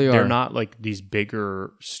They they're- really are. They're not like these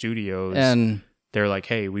bigger studios. And They're like,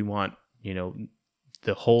 hey, we want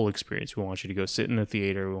the whole experience. We want you to go sit in the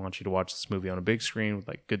theater. We want you to watch this movie on a big screen with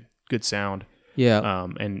like good sound. yeah.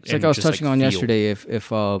 And It's like I was just, touching on feel. yesterday. If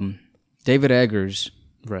David Eggers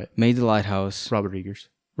Right? made The Lighthouse, Robert Eggers,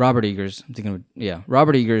 Robert Eggers, I'm thinking of,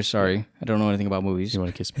 Robert Eggers, sorry. I don't know anything about movies. you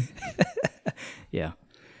want to kiss me? Yeah.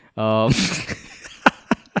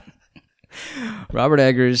 Robert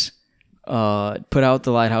Eggers put out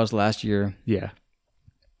The Lighthouse last year. Yeah,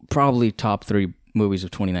 Probably top 3 movies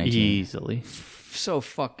of 2019. easily. So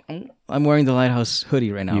I'm wearing the Lighthouse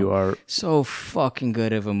hoodie right now. You are. So fucking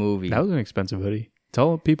good of a movie. That was an expensive hoodie.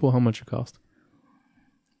 Tell people how much it cost.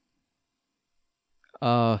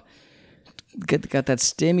 Got that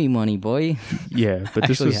stimmy money, boy. Yeah, but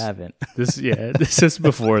this Actually was haven't. this. Yeah, this is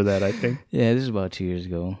before that. I think. Yeah, this is about 2 years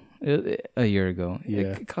ago. A year ago.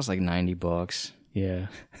 Yeah. It cost like $90. Yeah,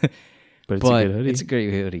 but it's a good hoodie. It's a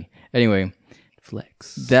great hoodie. Anyway,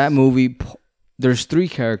 flex. that movie. There's 3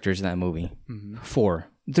 characters in that movie. Mm-hmm. 4.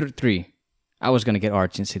 3. I was gonna get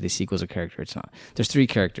artsy and say the sequel's a character. It's not. There's 3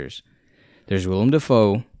 characters. There's Willem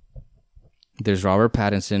Dafoe. There's Robert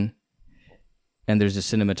Pattinson, and there's the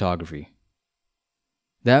cinematography.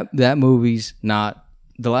 That movie's not.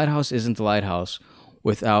 The Lighthouse isn't The Lighthouse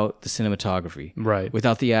without the cinematography, Right.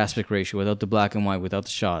 without the aspect ratio, without the black and white, without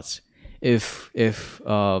the shots. If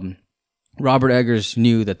Robert Eggers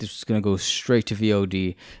knew that this was going to go straight to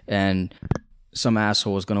VOD and some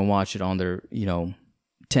asshole was going to watch it on their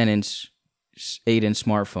 10-inch, 8-inch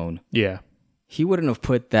smartphone, Yeah. he wouldn't have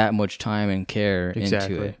put that much time and care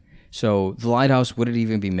Exactly. into it. So The Lighthouse, would it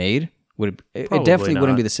even be made? It Probably definitely wouldn't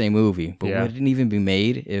not. be the same movie, but Yeah. would it even be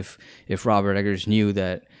made if Robert Eggers knew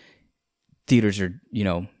that theaters are,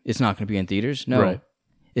 it's not going to be in theaters? No. Right.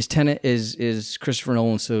 Is Christopher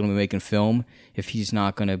Nolan still going to be making film if he's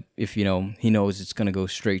not going to, if he knows it's going to go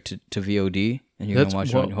straight to VOD and you're going to watch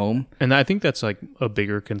it on your home? And I think that's like a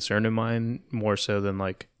bigger concern of mine, more so than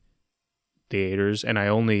like theaters. And I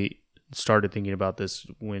only started thinking about this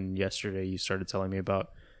when yesterday you started telling me about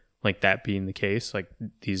like that being the case, like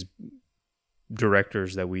these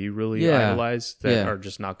directors that we really idolize that are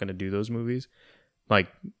just not going to do those movies. Like,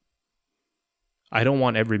 I don't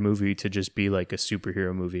want every movie to just be like a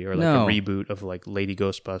superhero movie or like a reboot of like Lady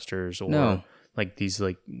Ghostbusters or like these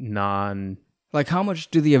like Like, how much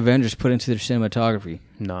do the Avengers put into their cinematography?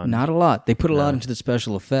 none. Not a lot. They put a lot into the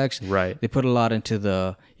special effects. Right. They put a lot into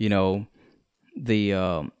the,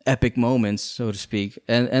 the epic moments, so to speak.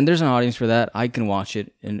 And there's an audience for that. I can watch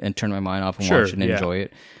it and turn my mind off and watch it and enjoy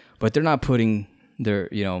it. But they're not putting their,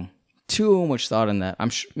 too much thought in that.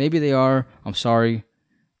 Maybe they are. I'm sorry.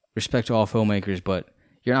 Respect to all filmmakers, but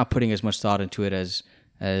you're not putting as much thought into it as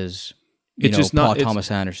It's just not- Paul it's-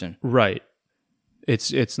 Thomas Anderson. Right.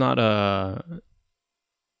 It's not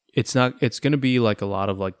it's going to be like a lot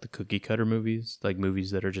of like the cookie cutter movies, like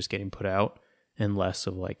movies that are just getting put out, and less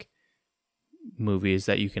of like movies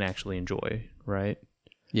that you can actually enjoy, right?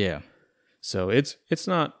 Yeah. So it's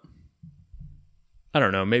not, I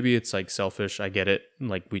don't know, maybe it's like selfish. I get it.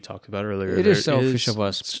 Like we talked about earlier. It is selfish of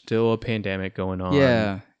us. Still a pandemic going on.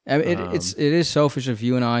 Yeah. I mean, it is selfish of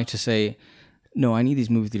you and I to say, no, I need these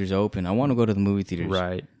movie theaters open. I want to go to the movie theaters.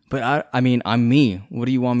 Right. But I mean, I'm me. What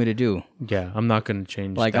do you want me to do? Yeah, I'm not going to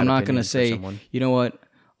change. Like, that I'm not going opinion to for say, someone. you know what?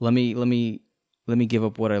 Let me give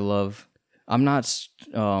up what I love. I'm not.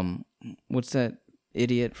 What's that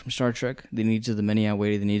idiot from Star Trek? The needs of the many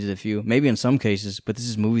outweigh the needs of the few. Maybe in some cases, but this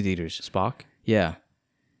is movie theaters. Spock. Yeah,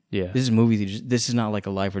 Yeah. this is movie theaters. This is not like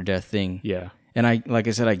a life or death thing. Yeah. And like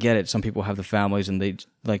I said, I get it. Some people have the families, and they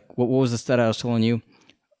like. What was the stat I was telling you?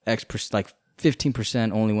 Like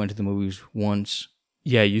 15% only went to the movies once.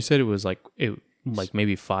 Yeah, you said it was like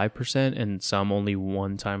maybe 5%, and some only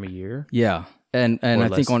one time a year. Yeah, and Or I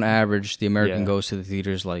less. think on average, the American Yeah. goes to the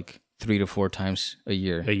theaters like 3 to 4 times a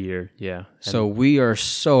year. A year, yeah. So we are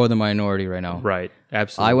so the minority right now. Right,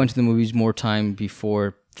 absolutely. I went to the movies more time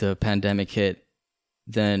before the pandemic hit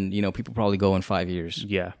than people probably go in 5 years.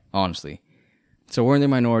 Yeah, Honestly, so we're in the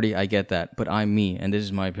minority. I get that, but I'm me, and this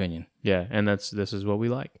is my opinion. yeah, and this is what we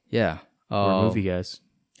like. Yeah, We're movie guys.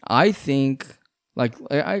 I think like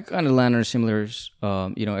I kind of land in a similar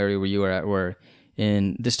area where you are at, where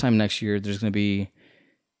in this time next year there's going to be,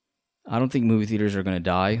 I don't think movie theaters are going to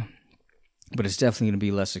die, but it's definitely going to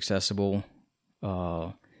be less accessible.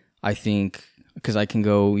 I think because I can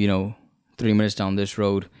go 3 minutes down this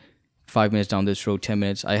road, 5 minutes down this road, 10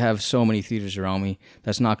 minutes. I have so many theaters around me.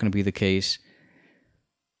 That's not going to be the case.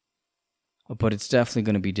 But it's definitely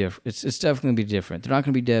going to be different. It's definitely going to be different. They're not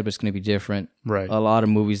going to be dead, but it's going to be different. Right. A lot of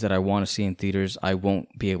movies that I want to see in theaters, I won't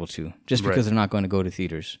be able to, just because Right. they're not going to go to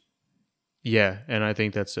theaters. Yeah, and I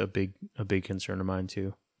think that's a big concern of mine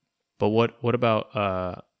too. But what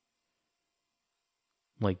about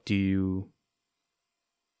like do you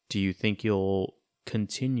think you'll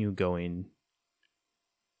continue going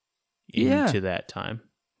Yeah. into that time?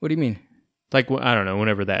 What do you mean? Like I don't know,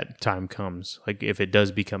 whenever that time comes, like if it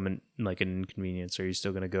does become an inconvenience, are you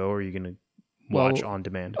still going to go, or are you going to watch on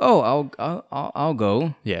demand? Oh, I'll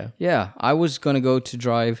go. Yeah. Yeah, I was gonna go to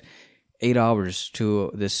drive 8 hours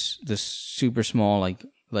to this super small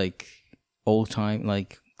like old time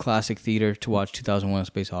like classic theater to watch 2001: A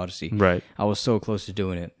Space Odyssey. Right. I was so close to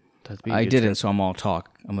doing it. That'd be a I good didn't, trip. so I'm all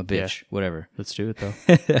talk. I'm a bitch. Whatever. Let's do it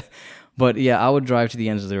though. But yeah, I would drive to the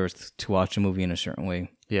ends of the earth to watch a movie in a certain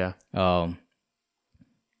way. Yeah.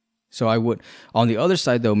 So I would. On the other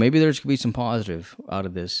side, though, maybe there's could be some positive out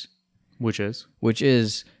of this, Which is? which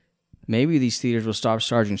is maybe these theaters will stop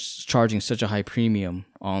charging such a high premium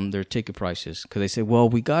on their ticket prices because they say, well,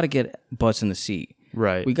 we got to get butts in the seat.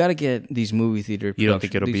 Right. We got to get these movie theater. You don't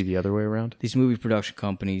think it'll these, be the other way around? these movie production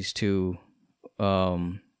companies to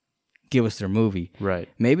give us their movie. Right.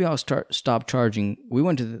 Maybe I'll stop charging. We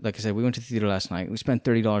went to like I said, we went to the theater last night. We spent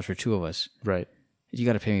 $30 for 2 of us. Right. You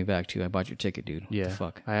got to pay me back too. I bought your ticket, dude. Yeah. What the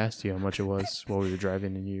fuck. I asked you how much it was while we were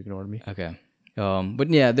driving, and you ignored me. Okay. But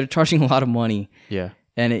yeah, they're charging a lot of money, Yeah.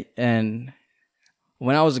 and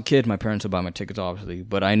when I was a kid, my parents would buy my tickets, obviously,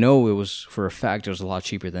 but I know it was for a fact it was a lot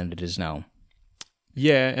cheaper than it is now.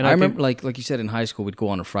 Yeah, and I I remember, like you said, in high school, we'd go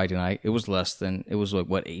on a Friday night. It was less than it was like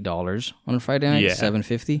what $8 on a Friday night, Yeah.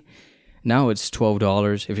 $7.50. Now it's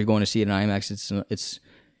 $12. If you're going to see it in IMAX, it's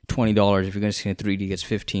 $20. If you're going to see it in 3D, it's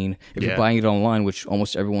 $15. If you're Yeah. buying it online, which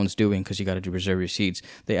almost everyone's doing because you got to reserve your seats,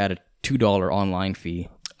 they add a $2 online fee.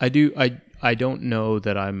 I don't know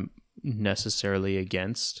that I'm necessarily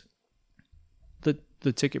against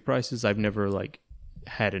the ticket prices. I've never like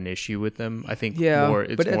had an issue with them. I think Yeah, more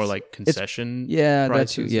but it's more it's- like concession. Yeah,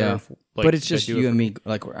 that's prices yeah. are, like, but it's they just do it you for and me.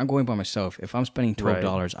 Like I'm going by myself. If I'm spending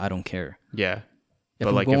 $12, I don't care. Yeah, If but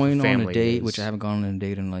I'm like if going on a family date, which is- I haven't gone on a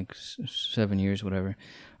date in like 7 years, whatever.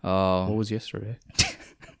 What was yesterday?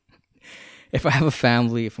 If I have a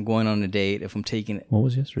family, if I'm going on a date, if I'm taking What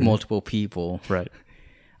was yesterday? multiple people, Right.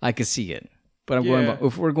 I could see it. But I'm going. Yeah.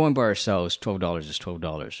 If we're going by ourselves, $12 is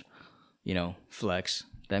 $12. Flex.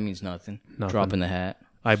 That means nothing. Drop in the hat.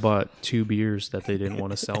 I bought 2 beers that they didn't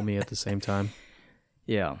want to sell me at the same time.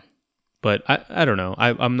 Yeah. But I don't know.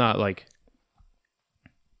 I'm not like,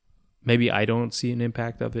 maybe I don't see an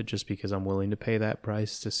impact of it just because I'm willing to pay that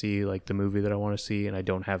price to see like the movie that I want to see, and I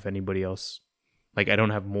don't have anybody else. Like I don't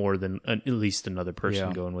have more than at least another person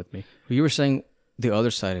Yeah. going with me. You were saying the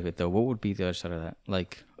other side of it, though. What would be the other side of that?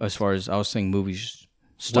 Like, as far as I was saying movies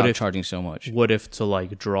stop charging so much. What if to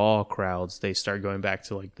like draw crowds, they start going back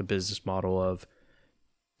to like the business model of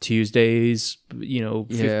Tuesdays,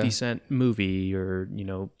 50-cent movie, or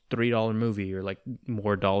 $3 movie, or like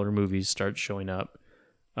more dollar movies start showing up,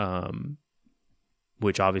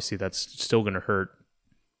 which obviously that's still going to hurt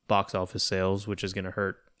box office sales, which is going to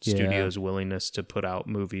hurt studios' willingness to put out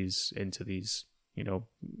movies into these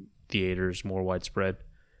theaters more widespread.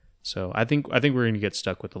 So I think we're going to get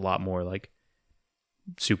stuck with a lot more like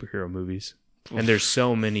superhero movies, and there's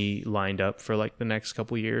so many lined up for like the next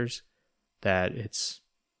couple years that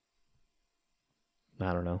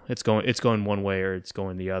I don't know. It's going one way or it's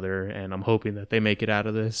going the other, and I'm hoping that they make it out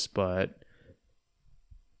of this, but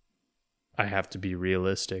I have to be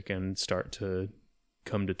realistic and start to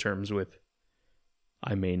come to terms with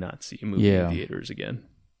I may not see a movie in theaters again.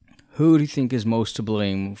 Who do you think is most to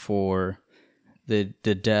blame for the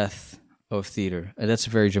death of theater? That's a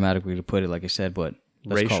very dramatic way to put it, like I said, but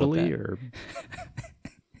racially or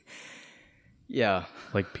yeah,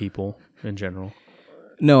 like people in general.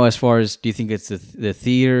 No, as far as, do you think it's the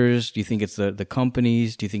theaters? Do you think it's the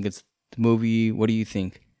companies? Do you think it's the movie? What do you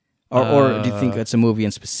think? Or do you think it's a movie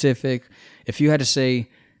in specific? If you had to say,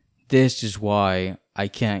 this is why I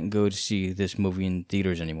can't go to see this movie in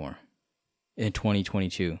theaters anymore in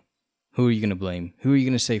 2022, who are you going to blame? Who are you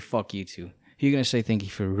going to say fuck you to? Who are you going to say thank you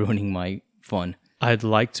for ruining my fun? I'd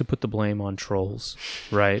like to put the blame on Trolls,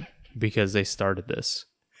 right? Because they started this.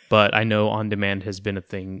 But I know on demand has been a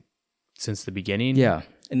thing since the beginning. Yeah.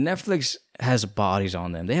 And Netflix has bodies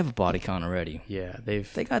on them. They have a body count already. Yeah, they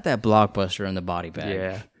got that Blockbuster in the body bag.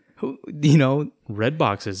 Yeah. Who,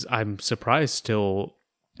 Redbox is, I'm surprised, still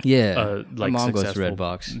like my mom goes to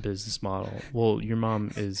Redbox business model. Well, your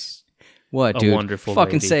mom is what, dude? Wonderful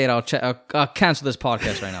fucking lady. Say it. I'll cancel this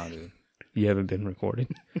podcast right now, dude. You haven't been recording.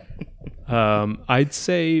 I'd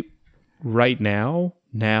say right now,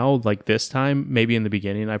 like this time, maybe in the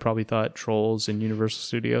beginning, I probably thought Trolls and Universal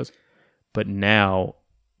Studios, but now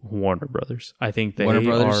Warner Brothers. I think they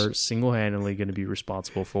are single-handedly going to be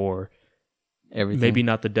responsible for everything. Maybe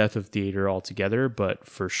not the death of theater altogether, but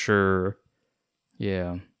for sure,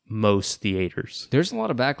 most theaters. There's a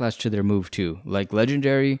lot of backlash to their move too. Like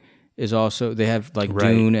Legendary is also, they have like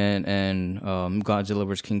Dune and Godzilla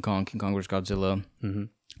vs. King Kong vs. Godzilla. Mm-hmm.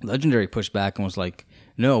 Legendary pushed back and was like,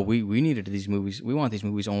 no, we needed these movies. We want these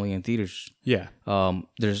movies only in theaters. Yeah.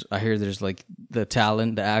 I hear there's like the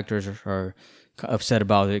talent, the actors are upset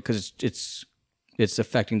about it because it's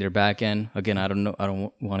affecting their back end. Again, I don't know. I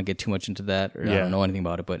don't want to get too much into that. I don't know anything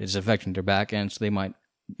about it, but it's affecting their back end, so they might,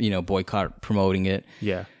 boycott promoting it.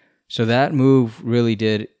 Yeah. So that move really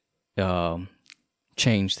did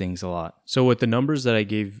change things a lot. So with the numbers that I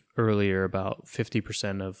gave earlier, about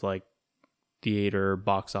 50% of like theater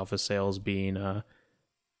box office sales being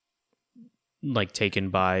like taken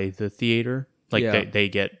by the theater, like they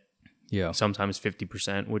get sometimes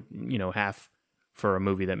 50%, would half for a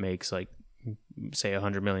movie that makes like say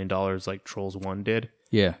 $100 million, like Trolls 1 did.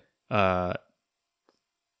 Yeah.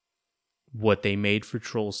 What they made for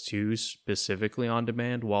Trolls 2 specifically on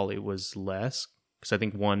demand, while it was less, because I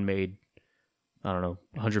think 1 made, I don't know,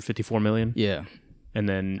 154 million. Yeah. And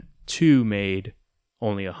then 2 made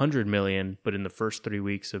only 100 million, but in the first 3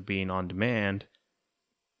 weeks of being on demand,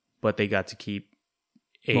 but they got to keep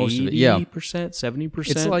 80%,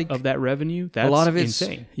 70% of that revenue. That's a lot of it's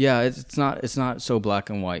insane. Yeah, it's not so black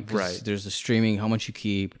and white. Right. There's the streaming, how much you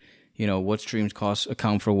keep, what streams costs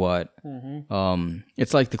account for what. Mm-hmm.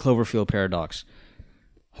 It's like the Cloverfield paradox.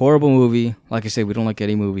 Horrible movie. Like I said, we don't like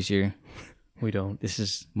any movies here. We don't. This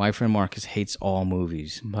is my friend Marcus hates all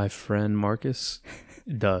movies. My friend Marcus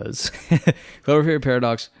does. Cloverfield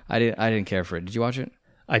paradox. I didn't care for it. Did you watch it?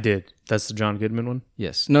 I did. That's the John Goodman one?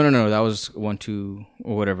 Yes. No. That was 1, 2,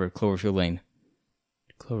 or whatever. Cloverfield Lane.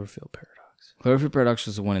 Cloverfield Paradox. Cloverfield Paradox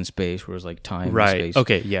was the one in space where it was like time and space.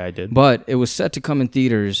 Okay, yeah, I did. But it was set to come in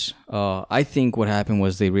theaters. I think what happened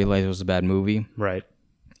was they realized it was a bad movie. Right.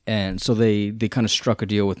 And so they kind of struck a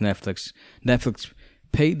deal with Netflix. Netflix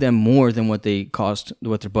paid them more than what their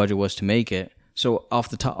budget was to make it. So off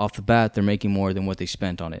the bat, they're making more than what they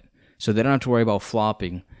spent on it. So they don't have to worry about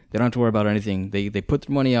flopping. They don't have to worry about anything. They put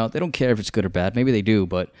their money out. They don't care if it's good or bad. Maybe they do,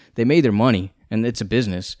 but they made their money, and it's a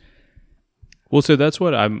business. Well, so that's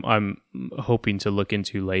what I'm hoping to look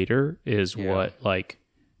into later is what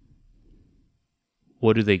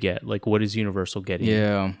do they get? Like, what is Universal getting?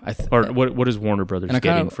 Yeah. Or what is Warner Brothers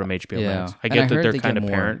getting from HBO Max? I get that they're kind of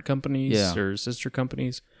parent companies or sister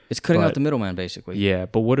companies. It's cutting out the middleman, basically. Yeah,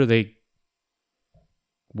 but what are they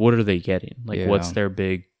getting? Like, what's their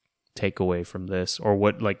big takeaway from this? Or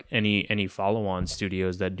what, like, any follow-on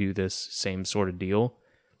studios that do this same sort of deal?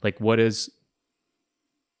 Like, what is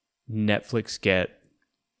Netflix get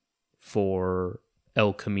for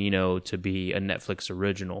El Camino to be a Netflix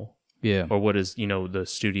original? Yeah. Or what is, the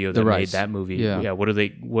studio The that made rights. that movie? Yeah. What are they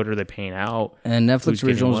paying out? And Who's Netflix getting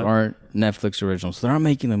originals what? aren't Netflix originals. They're not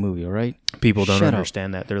making the movie, all right? People don't Shut up.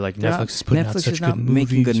 understand that. They're like, They're Netflix not- is putting out Netflix such is good not movies.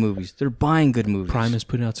 making good movies. They're buying good movies. Prime is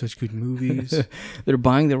putting out such good movies. They're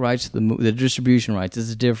buying the rights to the distribution rights. There's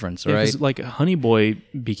a difference, all Yeah, right? 'cause, like Honey Boy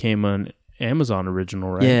became an Amazon original,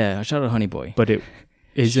 right? Yeah. Shout out Honey Boy. But it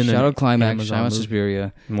isn't Shout an out Climax. Amazon Shout out movie.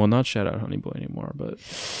 Suspiria. Well, not shout out Honey Boy anymore, but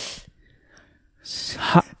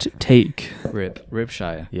hot take. Rip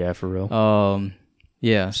Shia. Yeah, for real.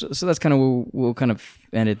 Yeah. So that's kind of we'll kind of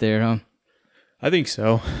end it there, huh? I think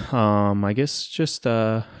so. I guess just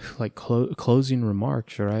like closing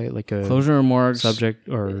remarks, right? Like a Closing remarks. subject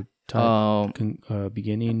or type,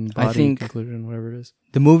 beginning, body, I think conclusion, whatever it is.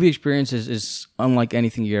 the movie experience is unlike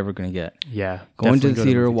anything you're ever going to get. Yeah, Going to definitely the go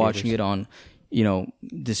theater, movie watching theaters. it on,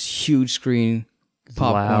 this huge screen,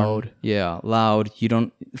 popcorn. Loud. Yeah, loud. You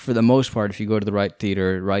don't, for the most part, if you go to the right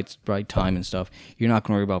theater, right time and stuff, you're not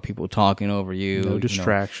going to worry about people talking over you. No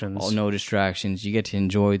distractions. No distractions. You get to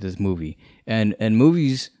enjoy this movie. And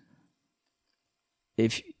movies,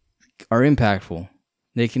 if are impactful,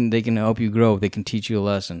 they can help you grow. They can teach you a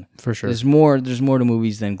lesson. For sure. There's more to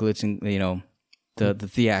movies than glitz and the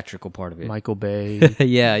theatrical part of it. Michael Bay.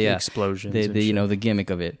 yeah. Explosions. and The shit. the gimmick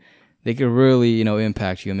of it. They could really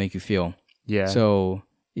impact you and make you feel. Yeah. So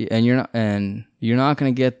and you're not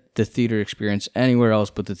going to get the theater experience anywhere else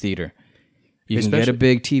but the theater. You can get a Especially-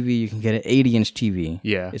 big TV. You can get an 80-inch TV.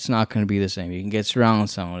 Yeah. It's not going to be the same. You can get surround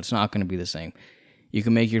sound. It's not going to be the same. You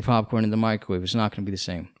can make your popcorn in the microwave. It's not going to be the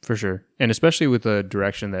same. For sure. And especially with the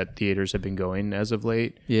direction that theaters have been going as of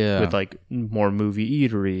late. Yeah. With like more movie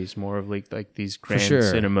eateries, more of like these For grand sure.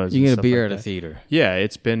 cinemas. You and can get a stuff beer like at a that. theater. Yeah,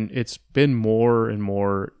 it's been more and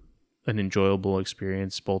more an enjoyable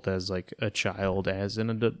experience, both as like a child, as an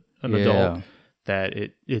adult. That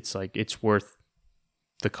it's like it's worth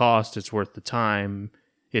the cost. It's worth the time.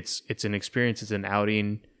 It's an experience. It's an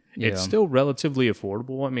outing. Yeah. It's still relatively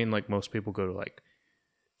affordable. I mean, like most people go to like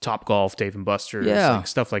Top Golf, Dave and Buster's, Yeah. like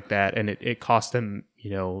stuff like that, and it costs them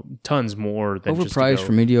tons more than just to Overpriced go-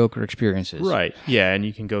 for mediocre experiences. Right. Yeah, and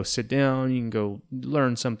you can go sit down, you can go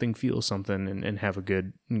learn something, feel something, and have a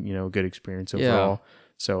good good experience overall.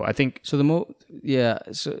 So I think So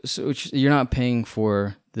so you're not paying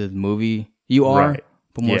for the movie. You are, Right.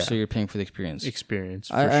 but more Yeah. so you're paying for the experience. experience.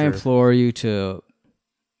 For I sure. implore you to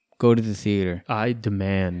go to the theater. I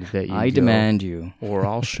demand that you. I go, demand you. or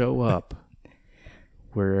I'll show up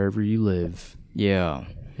wherever you live Yeah.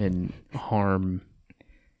 and harm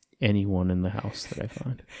anyone in the house that I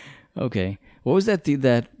find. Okay. What was that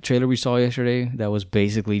trailer we saw yesterday that was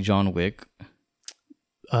basically John Wick?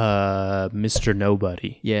 Mr.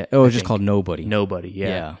 Nobody. Yeah. Oh, it was just think. called Nobody. Nobody. Yeah.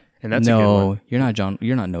 Yeah. And that's a good one. You're not John.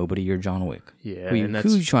 You're not Nobody. You're John Wick. Yeah, Who and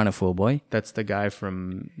you trying to fool, boy? that's the guy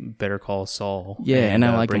from Better Call Saul. Yeah, and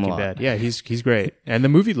I like him a Breaking lot. Bad. Yeah, he's great, and the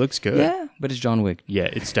movie looks good. Yeah, but it's John Wick. Yeah,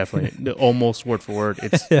 it's definitely almost word for word.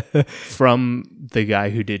 It's from the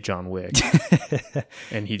guy who did John Wick,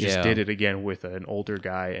 and he just Yeah. did it again with an older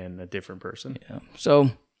guy and a different person. Yeah.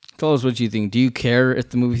 So, tell us what you think. Do you care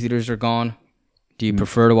if the movie theaters are gone? Do you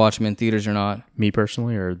prefer to watch them in theaters or not? Me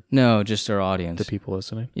personally, or No, just our audience. the people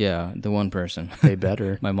listening, Yeah, the one person. they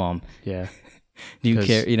better. My mom. Yeah, Do you 'Cause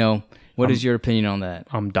care? What is your opinion on that?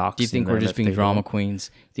 I'm doxing. Do you think we're them just if being they drama don't.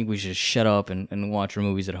 queens? You think we should shut up and watch our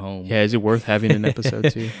movies at home? Yeah, is it worth having an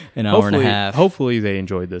episode too? An hour and a half. Hopefully, they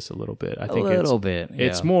enjoyed this a little bit. I A think little bit.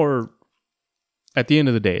 It's yeah. more. At the end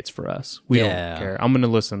of the day, it's for us. We Yeah. don't care. I'm gonna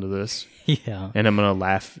listen to this Yeah. and I'm gonna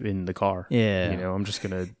laugh in the car. Yeah.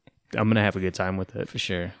 I'm gonna have a good time with it. For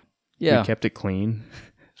sure. Yeah. We kept it clean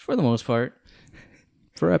For the most part.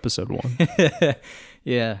 for episode 1.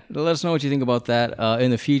 Yeah. Let us know what you think about that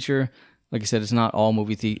in the future. Like I said, it's not all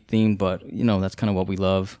movie themed, but that's kind of what we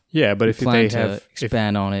love. Yeah, but if Plan they to have,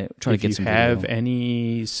 expand on it, try to if get you some have video.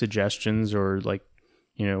 any suggestions or like,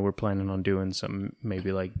 we're planning on doing some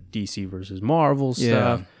maybe like DC versus Marvel Yeah.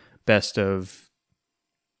 stuff, best of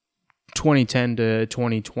 2010 to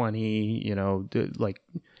 2020. Like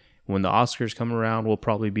when the Oscars come around, we'll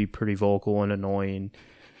probably be pretty vocal and annoying.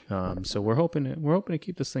 So we're hoping to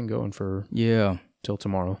keep this thing going for Yeah. till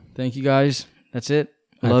tomorrow. Thank you guys. That's it.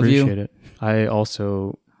 I Love you. appreciate it. I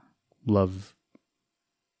also love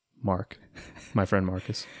Mark, my friend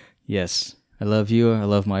Marcus. Yes. I love you. I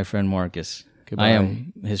love my friend Marcus. Goodbye. I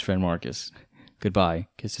am his friend Marcus. Goodbye.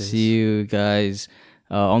 Kisses. See you guys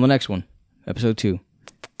on the next one, episode 2,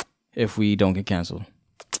 if we don't get canceled.